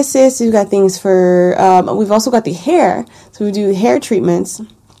psoriasis. We've got things for, we've also got the hair. So we do hair treatments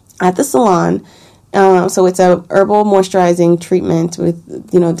at the salon. So it's a herbal moisturizing treatment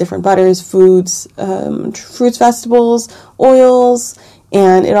with, different butters, foods, fruits, vegetables, oils,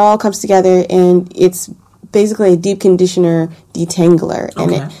 and it all comes together, and it's basically a deep conditioner detangler.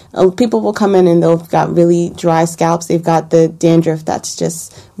 And people will come in and they've got really dry scalps. They've got the dandruff that's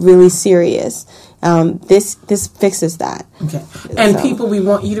just really serious. This fixes that. Okay. And people, we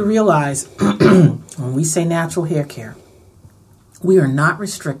want you to realize when we say natural hair care, we are not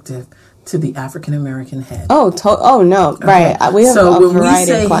restrictive to the African American head. Oh no, right. Okay. We have so a when we variety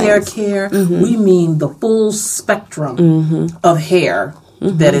say of hair clients. care, we mean the full spectrum of hair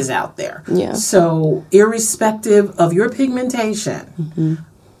that is out there. Yeah. So irrespective of your pigmentation,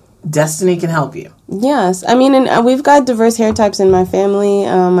 Destiny can help you. Yes. I mean, and we've got diverse hair types in my family.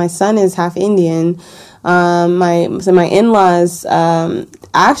 My son is half Indian. My in-laws,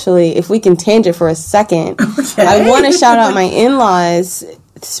 actually, if we can tangent for a second, I want to shout out my in-laws.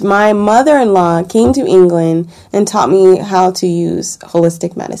 My mother-in-law came to England and taught me how to use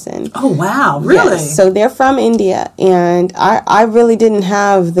holistic medicine. Oh, wow. Really? Yes. So they're from India, and I really didn't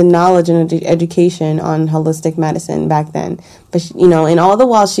have the knowledge and education on holistic medicine back then. But, and all the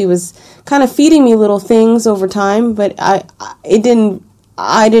while she was kind of feeding me little things over time, but I didn't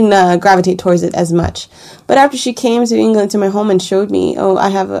gravitate towards it as much. But after she came to England to my home and showed me, I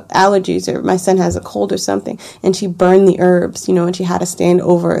have allergies, or my son has a cold or something, and she burned the herbs, and she had to stand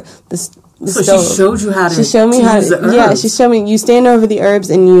over the stove. She showed you how to. She showed me how to use the herbs. Yeah, she showed me. You stand over the herbs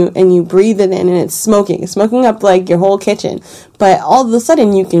and you breathe it in, and it's smoking up like your whole kitchen. But all of a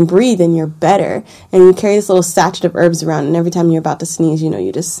sudden, you can breathe and you're better. And you carry this little sachet of herbs around, and every time you're about to sneeze,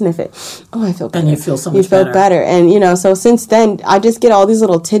 you just sniff it. Oh, I feel better. And you feel so much better. You feel better. And, so since then, I just get all these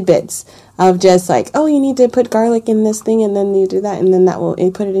little tidbits of just like, you need to put garlic in this thing, and then you do that, and then that will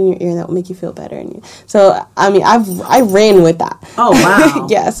put it in your ear, and that will make you feel better. So, I mean, I ran with that. Oh, wow.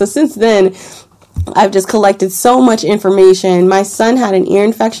 Yeah, so since then, I've just collected so much information. My son had an ear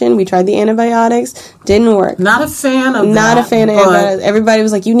infection. We tried the antibiotics. Didn't work. Not a fan of antibiotics. Everybody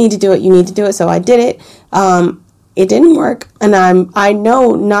was like, you need to do it. So I did it. It didn't work. And I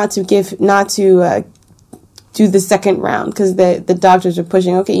know not to do the second round, because the doctors are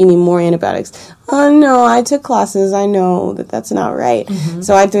pushing, okay, you need more antibiotics. Oh, no, I took classes. I know that's not right.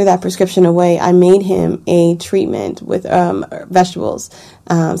 So I threw that prescription away. I made him a treatment with vegetables.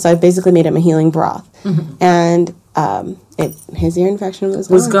 So I basically made him a healing broth. And his ear infection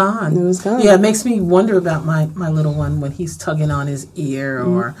was gone. It was gone. Yeah, it makes me wonder about my little one when he's tugging on his ear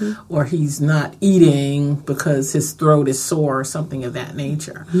or he's not eating because his throat is sore or something of that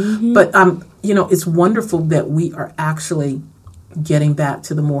nature. But, it's wonderful that we are actually getting back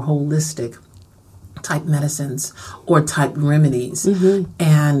to the more holistic type medicines or type remedies.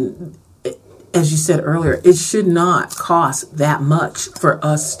 And as you said earlier, it should not cost that much for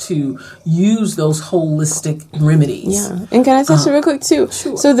us to use those holistic remedies. Yeah. And can I touch it real quick too?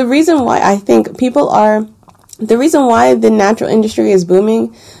 Sure. So the reason why I think the reason why the natural industry is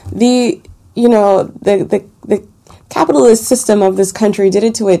booming, the capitalist system of this country did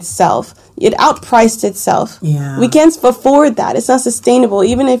it to itself. It outpriced itself. Yeah. We can't afford that. It's not sustainable.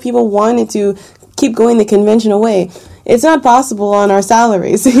 Even if people wanted to keep going the conventional way, it's not possible on our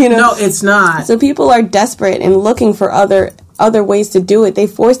salaries. No, it's not. So people are desperate and looking for other ways to do it. They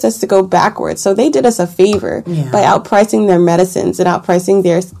forced us to go backwards. So they did us a favor by outpricing their medicines and outpricing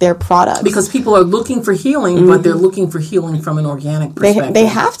their products. Because people are looking for healing, but they're looking for healing from an organic perspective. They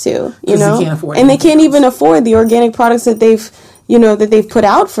have to, They can't afford and they can't even afford the organic products that they've put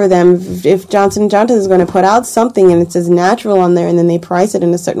out for them. If Johnson & Johnson is going to put out something and it says natural on there, and then they price it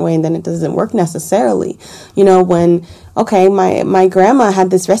in a certain way, and then it doesn't work necessarily. My grandma had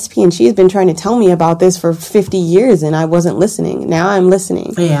this recipe and she's been trying to tell me about this for 50 years and I wasn't listening. Now I'm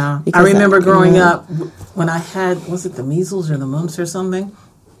listening. Yeah. I remember growing up when I had, was it the measles or the mumps or something?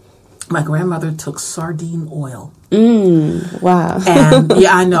 My grandmother took sardine oil. Wow. And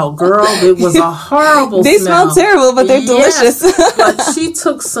yeah, I know, girl, it was a horrible They smell. smell terrible, but they're delicious. But she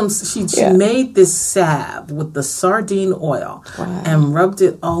took she made this salve with the sardine oil and rubbed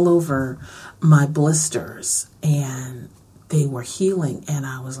it all over my blisters, and they were healing. And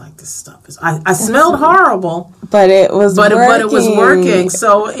I was like, this stuff is, I smelled horrible, but it was working.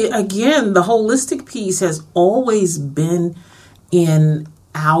 So again, the holistic piece has always been in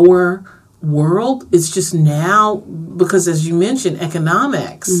our world. It's just now, because as you mentioned,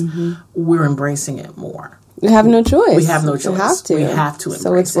 economics, we're embracing it more. We have no choice. We have no choice. We have to. embrace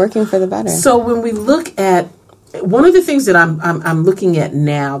So it's working for the better. So when we look at, one of the things that I'm looking at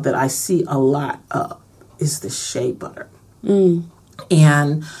now that I see a lot of is the shea butter.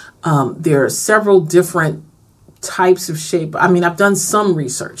 And there are several different types of shea butter. I mean, I've done some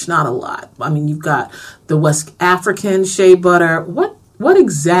research, not a lot. I mean, you've got the West African shea butter. What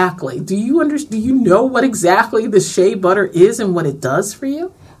exactly do you understand? Do you know what exactly the shea butter is and what it does for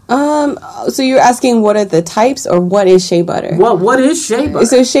you? So you're asking what are the types or what is shea butter? What is shea butter?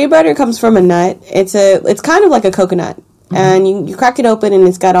 So shea butter comes from a nut. It's kind of like a coconut, and you crack it open and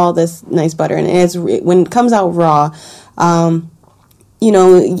it's got all this nice butter in it. And when it comes out raw,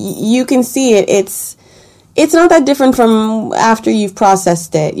 you can see it. It's not that different from after you've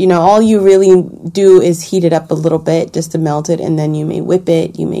processed it. All you really do is heat it up a little bit just to melt it, and then you may whip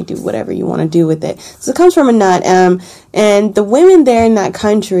it. You may do whatever you want to do with it. So it comes from a nut, and the women there in that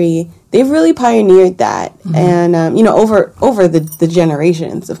country, they've really pioneered that, and over the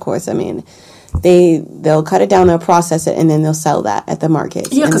generations. Of course, I mean, they'll cut it down, they'll process it, and then they'll sell that at the market.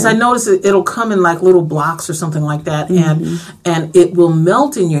 Yeah, because I noticed it'll come in like little blocks or something like that, and it will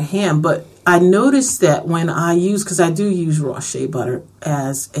melt in your hand, but I noticed that when I use, because I do use raw shea butter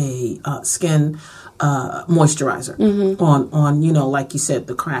as a skin moisturizer on like you said,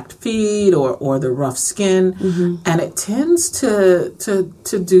 the cracked feet or the rough skin, and it tends to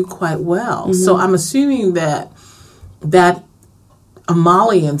do quite well. So I'm assuming that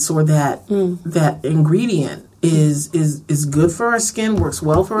emollients or that ingredient is good for our skin, works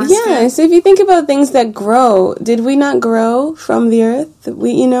well for our skin. Yeah, so if you think about things that grow, did we not grow from the earth?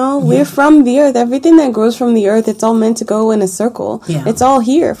 We're from the earth. Everything that grows from the earth, it's all meant to go in a circle. Yeah. It's all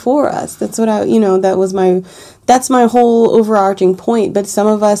here for us. That's what that's my whole overarching point. But some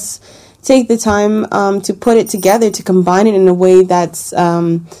of us take the time to put it together, to combine it in a way that's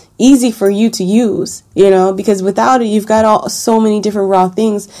easy for you to use, because without it, you've got so many different raw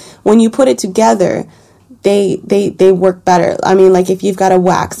things. When you put it together, they work better. I mean, like if you've got a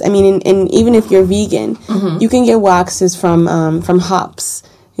wax, I mean, and even if you're vegan, you can get waxes from hops.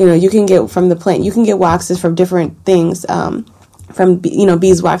 You can get from the plant. You can get waxes from different things, from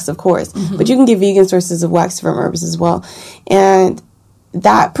beeswax, of course. But you can get vegan sources of wax from herbs as well, and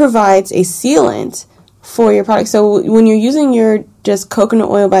that provides a sealant for your product. So when you're using your just coconut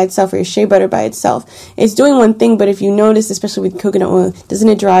oil by itself or your shea butter by itself, it's doing one thing, but if you notice, especially with coconut oil, doesn't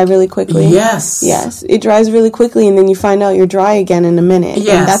it dry really quickly? Yes, it dries really quickly, and then you find out you're dry again in a minute. Yes.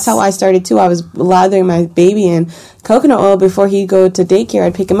 And that's how I started too. I was lathering my baby in coconut oil before he'd go to daycare.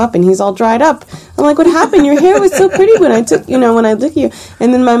 I'd pick him up and he's all dried up. I'm like, what happened? Your hair was so pretty when I look at you.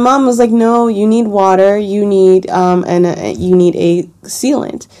 And then my mom was like, no, you need water, you need you need a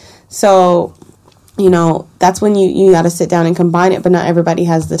sealant. So that's when you got to sit down and combine it, but not everybody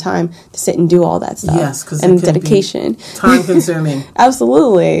has the time to sit and do all that stuff. Yes, because and dedication, time consuming.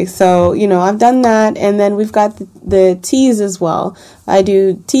 Absolutely. So I've done that, and then we've got the teas as well. I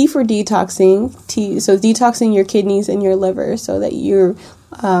do tea for detoxing, so detoxing your kidneys and your liver so that your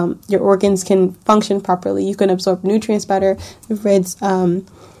organs can function properly. You can absorb nutrients better. It rids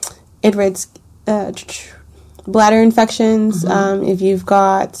bladder infections, if you've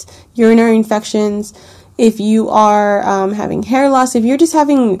got urinary infections, if you are having hair loss, if you're just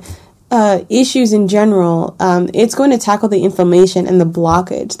having issues in general, it's going to tackle the inflammation and the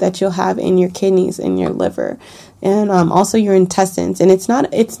blockage that you'll have in your kidneys and your liver, and also your intestines. And it's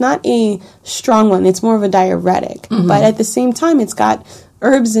not a strong one, it's more of a diuretic, but at the same time it's got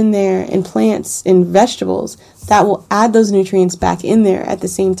herbs in there and plants and vegetables that will add those nutrients back in there at the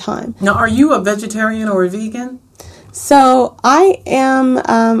same time. Now, are you a vegetarian or a vegan? So I am,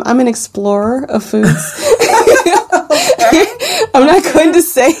 I'm an explorer of foods. I'm not going to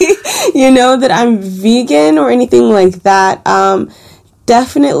say, that I'm vegan or anything like that.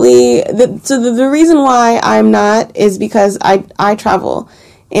 Definitely, the reason why I'm not is because I travel,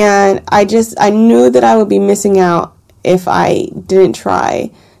 and I knew that I would be missing out if I didn't try.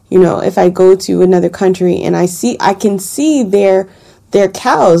 If I go to another country and I can see their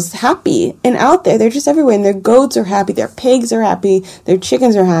cows happy and out there, they're just everywhere, and their goats are happy, their pigs are happy, their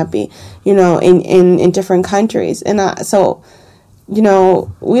chickens are happy, in different countries. And so, we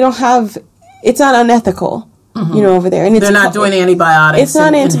don't have, it's not unethical. Over there, and they're not doing antibiotics. It's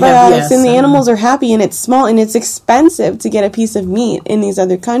not antibiotics, and the animals are happy, and it's small, and it's expensive to get a piece of meat in these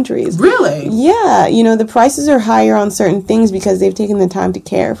other countries. Really? Yeah, the prices are higher on certain things because they've taken the time to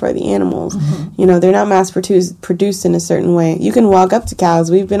care for the animals. They're not mass produced in a certain way. You can walk up to cows.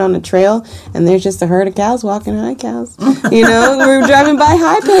 We've been on a trail, and there's just a herd of cows walking. Hi, cows. We're driving by.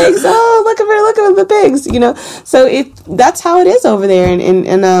 Hi, pigs. Oh, look at the pigs. So that's how it is over there in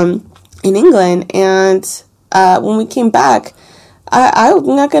England, and when we came back, I'm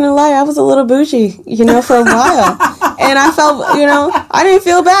not going to lie, I was a little bougie, for a while. And I felt, I didn't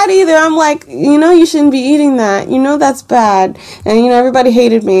feel bad either. I'm like, you shouldn't be eating that. That's bad. And, everybody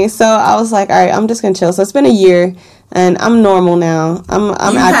hated me. So I was like, all right, I'm just going to chill. So it's been a year. And I'm normal now. I'm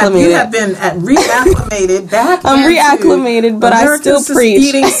acclimated. You have been reacclimated back. I'm reacclimated, but American I still preach.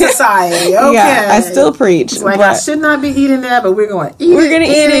 Eating society. Okay. Yeah, I still preach. It's like I should not be eating that, but we're going to eat it. We're going to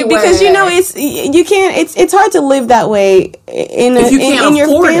eat it because it's hard to live that way in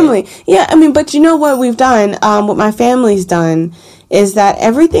your family. It. Yeah, I mean, but you know what we've done? What my family's done is that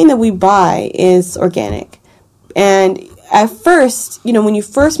everything that we buy is organic, and at first, when you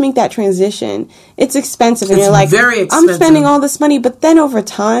first make that transition, it's expensive. And you're like, very expensive. I'm spending all this money. But then over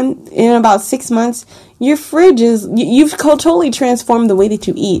time, in about 6 months, your fridge you've totally transformed the way that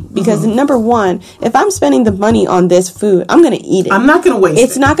you eat. Because number one, if I'm spending the money on this food, I'm going to eat it. I'm not going to waste it.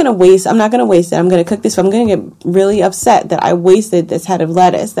 It's not going to waste. I'm not going to waste it. I'm going to cook this. I'm going to get really upset that I wasted this head of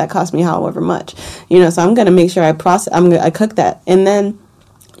lettuce that cost me however much. So I'm going to make sure I cook that. And then,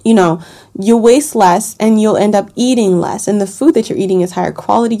 you'll waste less and you'll end up eating less. And the food that you're eating is higher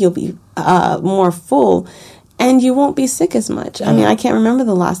quality. You'll be more full and you won't be sick as much. Mm. I mean, I can't remember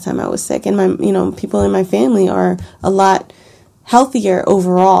the last time I was sick. And my, people in my family are a lot healthier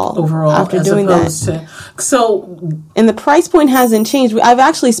overall after doing that. And the price point hasn't changed. I've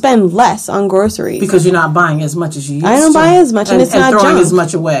actually spent less on groceries. Because you're not buying as much as you used to. I don't buy as much and it's not throwing junk. as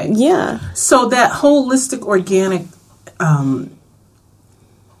much away. Yeah. So that holistic organic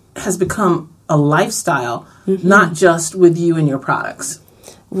has become a lifestyle, not just with you and your products.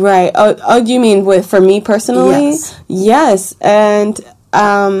 Right. Oh, you mean for me personally? Yes. And,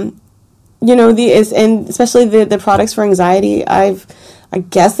 and especially the products for anxiety, I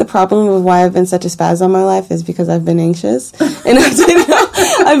guess the problem with why I've been such a spaz on my life is because I've been anxious. And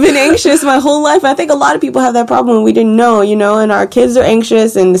I've been anxious my whole life. I think a lot of people have that problem and we didn't know, and our kids are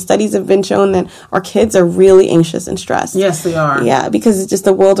anxious and the studies have been shown that our kids are really anxious and stressed. Yes, they are. Yeah, because it's just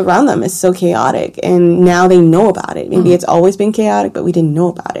the world around them is so chaotic and now they know about it. Maybe it's always been chaotic, but we didn't know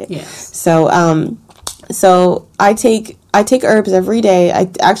about it. Yes. So I take herbs every day. I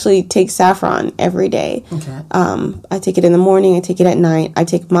actually take saffron every day. Okay. I take it in the morning. I take it at night. I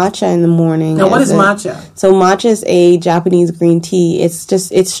take matcha in the morning. Now, what is matcha? So matcha is a Japanese green tea.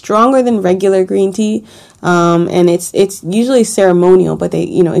 It's stronger than regular green tea. And it's usually ceremonial, but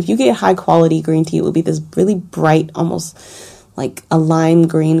if you get high quality green tea, it will be this really bright, almost like a lime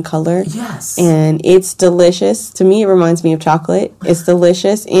green color. Yes. And it's delicious. To me, it reminds me of chocolate. It's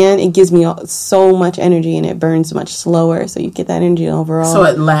delicious and it gives me so much energy and it burns much slower. So you get that energy overall. So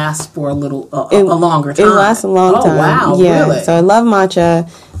it lasts for a longer time. It lasts a long time. Oh, wow. Yeah. Really? So I love matcha.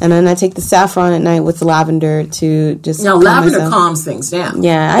 And then I take the saffron at night with lavender to just lavender calms things down.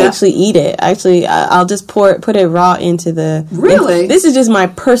 Yeah, I actually eat it. I'll just put it raw into the... Really? This is just my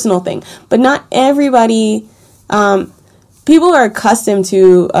personal thing. But not everybody... people are accustomed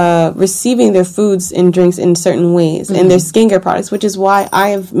to receiving their foods and drinks in certain ways and their skincare products, which is why I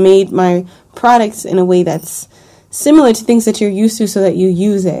have made my products in a way that's similar to things that you're used to so that you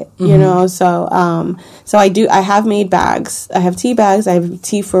use it, so I have made bags. I have tea bags. I have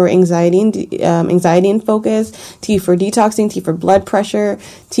tea for anxiety and focus, tea for detoxing, tea for blood pressure,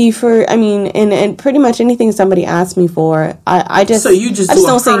 tea for, and pretty much anything somebody asks me for, I just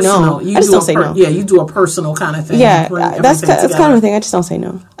don't say no. Yeah, you do a personal kind of thing. Yeah, that's kind of a thing. I just don't say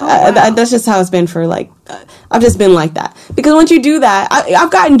no. Oh, wow. That's just how it's been for I've just been like that. Because once you do that,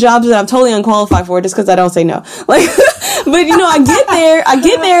 I've gotten jobs that I'm totally unqualified for just because I don't say no. But I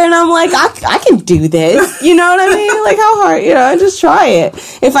get there and I'm like, I can do this. You know what I mean? Like, how hard? I just try it.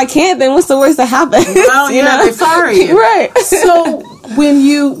 If I can't, then what's the worst that happens? Well, they fire you. Right. So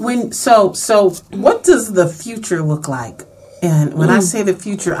what does the future look like? And when I say the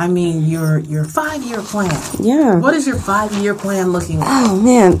future, I mean your 5-year plan. Yeah. What is your 5-year plan looking like? Oh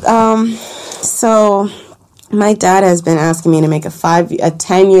man. So my dad has been asking me to make a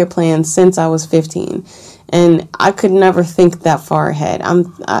 10-year plan since I was 15. And I could never think that far ahead.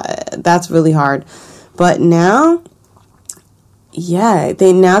 That's really hard. But now,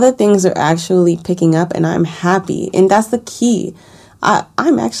 now that things are actually picking up and I'm happy. And that's the key.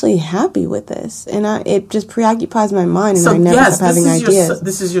 I'm actually happy with this, and it just preoccupies my mind, and I never stop having ideas.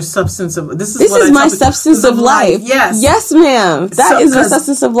 This is your substance of this is my substance of life. Yes, ma'am. That is my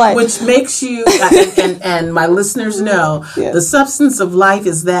substance of life, which makes you and my listeners know the substance of life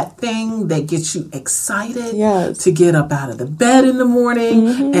is that thing that gets you excited to get up out of the bed in the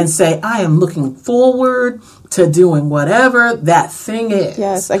morning and say, I am looking forward to doing whatever that thing is.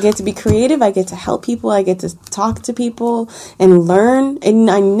 Yes, I get to be creative. I get to help people. I get to talk to people and learn. And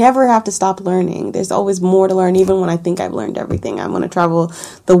I never have to stop learning. There's always more to learn, even when I think I've learned everything. I want to travel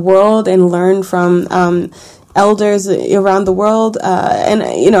the world and learn from elders around the world. And,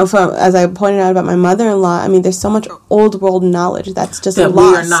 you know, as I pointed out about my mother-in-law, I mean, there's so much old world knowledge that's just that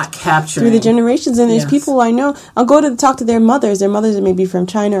lost we are not capturing through the generations. And there's people I know, I'll go to talk to their mothers. Their mothers are maybe from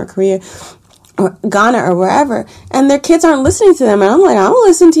China or Korea or Ghana or wherever, and their kids aren't listening to them, and I'm like, I don't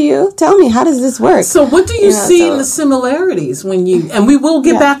listen to you. Tell me, how does this work? So what do you see in the similarities when you, and we will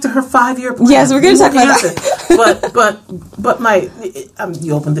get back to her 5-year plan. Yes, we're going to talk about that. But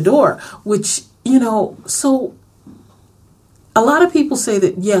you opened the door, which, you know, so a lot of people say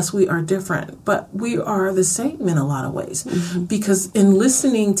that, yes, we are different, but we are the same in a lot of ways, because in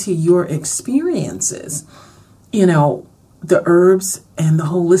listening to your experiences, you know, the herbs and the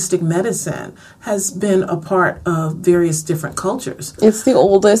holistic medicine has been a part of various different cultures. It's the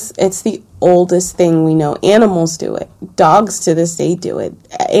oldest thing we know. Animals do it. Dogs to this day do it.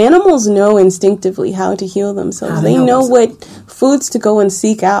 Animals know instinctively how to heal themselves. They know what foods to go and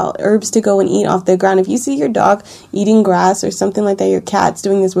seek out, herbs to go and eat off the ground. If you see your dog eating grass or something like that, your cat's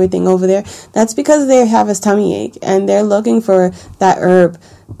doing this weird thing over there, that's because they have a tummy ache and they're looking for that herb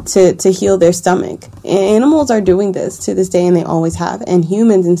to heal their stomach. Animals are doing this to this day, and they always have. And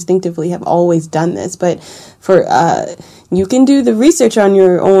humans instinctively have always done this. But for you can do the research on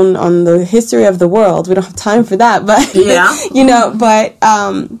your own on the history of the world. We don't have time for that, but you know. But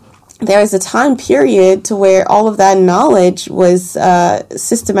there was a time period to where all of that knowledge was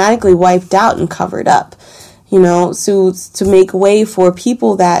systematically wiped out and covered up. You know, so to make way for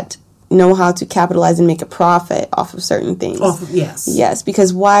people that know how to capitalize and make a profit off of certain things. Yes,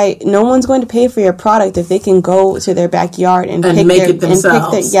 because why? No one's going to pay for your product if they can go to their backyard and make it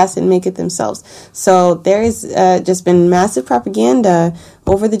themselves. And make it themselves. So there is just been massive propaganda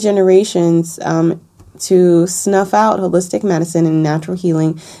over the generations to snuff out holistic medicine and natural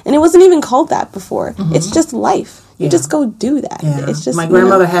healing, and it wasn't even called that before. It's just life. You just go do that. It's just my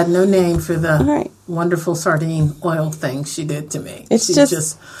grandmother had no name for the wonderful sardine oil thing she did to me. It's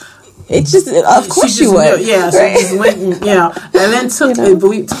just of course she would. Yeah, she just went and, and then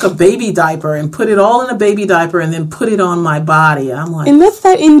took a baby diaper and put it all in a baby diaper and then put it on my body. I'm like, and that's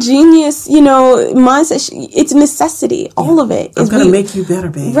that ingenious, mindset. It's necessity. All of it. I'm going to make you better,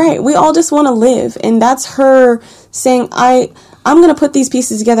 baby. Right. We all just want to live. And that's her saying, I'm going to put these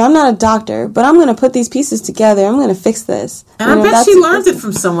pieces together. I'm not a doctor, but I'm going to put these pieces together. I'm going to fix this. And I bet she learned it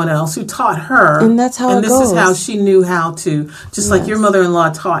from someone else who taught her. And that's how it goes. And this is how she knew how to, just like your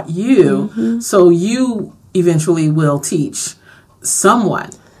mother-in-law taught you, so you eventually will teach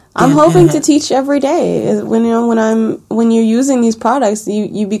someone. I'm hoping to teach every day. When you're using these products,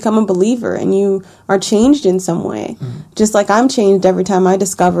 you become a believer and you are changed in some way. Just like I'm changed every time I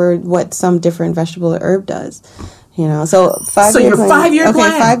discovered what some different vegetable or herb does. So 5-year plan. 5-year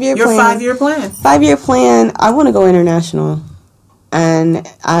plan. 5-year Your plan. 5-year plan. 5-year plan. I want to go international, and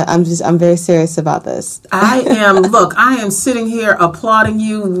I'm very serious about this. I am sitting here applauding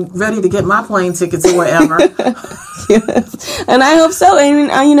you, ready to get my plane tickets or wherever. Yes, and I hope so. And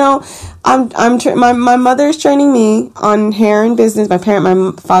my mother's training me on hair and business. My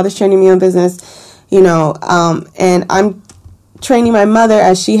father's training me on business. And I'm training my mother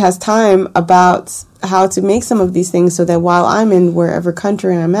as she has time about how to make some of these things so that while I'm in wherever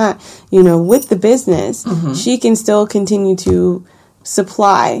country I'm at, with the business, she can still continue to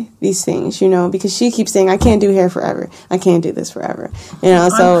supply these things, because she keeps saying, I can't do hair forever. I can't do this forever.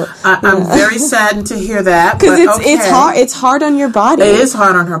 So I'm very saddened to hear that. Because it's hard on your body. It is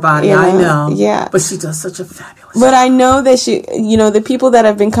hard on her body, I know. Yeah. But she does such a fabulous But I know that she, the people that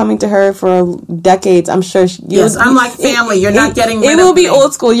have been coming to her for decades, I'm sure. I'm like family. You're not getting rid of it will be me.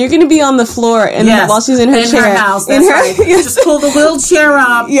 Old school. You're going to be on the floor while she's in her chair. In her house. That's right. Just pull the wheelchair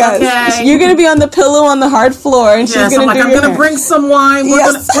up. Yes. Okay. You're going to be on the pillow on the hard floor. And she's going to do I'm going to bring some wine. We're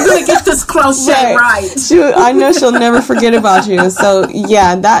going to get this crochet right. I know she'll never forget about you. So,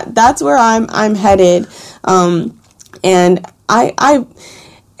 yeah, that's where I'm headed. And I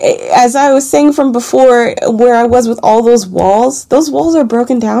as I was saying from before, where I was with all those walls are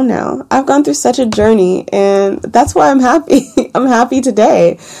broken down now. I've gone through such a journey, and that's why I'm happy. I'm happy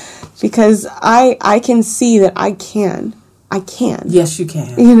today because I can see that I can. Yes, you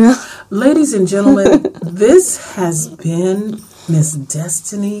can. Ladies and gentlemen, this has been Miss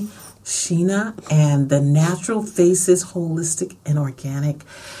Destanie Chhina and the Natural Faces Holistic and Organic.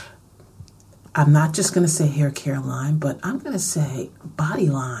 I'm not just going to say hair care line, but I'm going to say body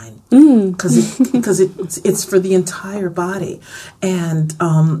line because it's for the entire body. And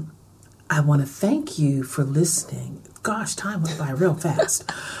I want to thank you for listening. Gosh, time went by real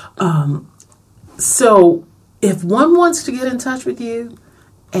fast. So if one wants to get in touch with you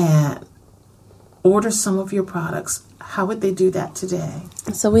and order some of your products, how would they do that today?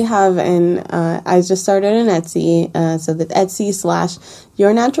 So we have I just started an Etsy, so the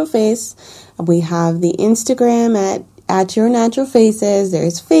Etsy/Your Natural Face. We have the Instagram at Your Natural Faces.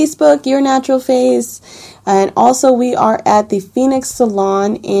 There's Facebook, Your Natural Face. And also we are at the Phoenix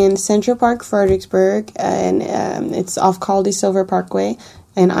Salon in Central Park, Fredericksburg. And it's off Caldy Silver Parkway.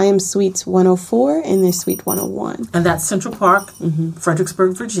 And I am Suite 104 and they're Suite 101. And that's Central Park,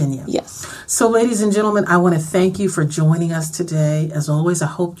 Fredericksburg, Virginia. Yes. So ladies and gentlemen, I want to thank you for joining us today. As always, I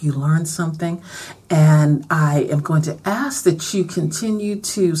hope you learned something. And I am going to ask that you continue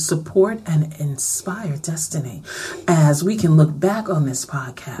to support and inspire Destiny as we can look back on this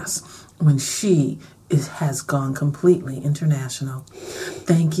podcast when she has gone completely international.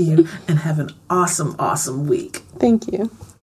 Thank you and have an awesome, awesome week. Thank you.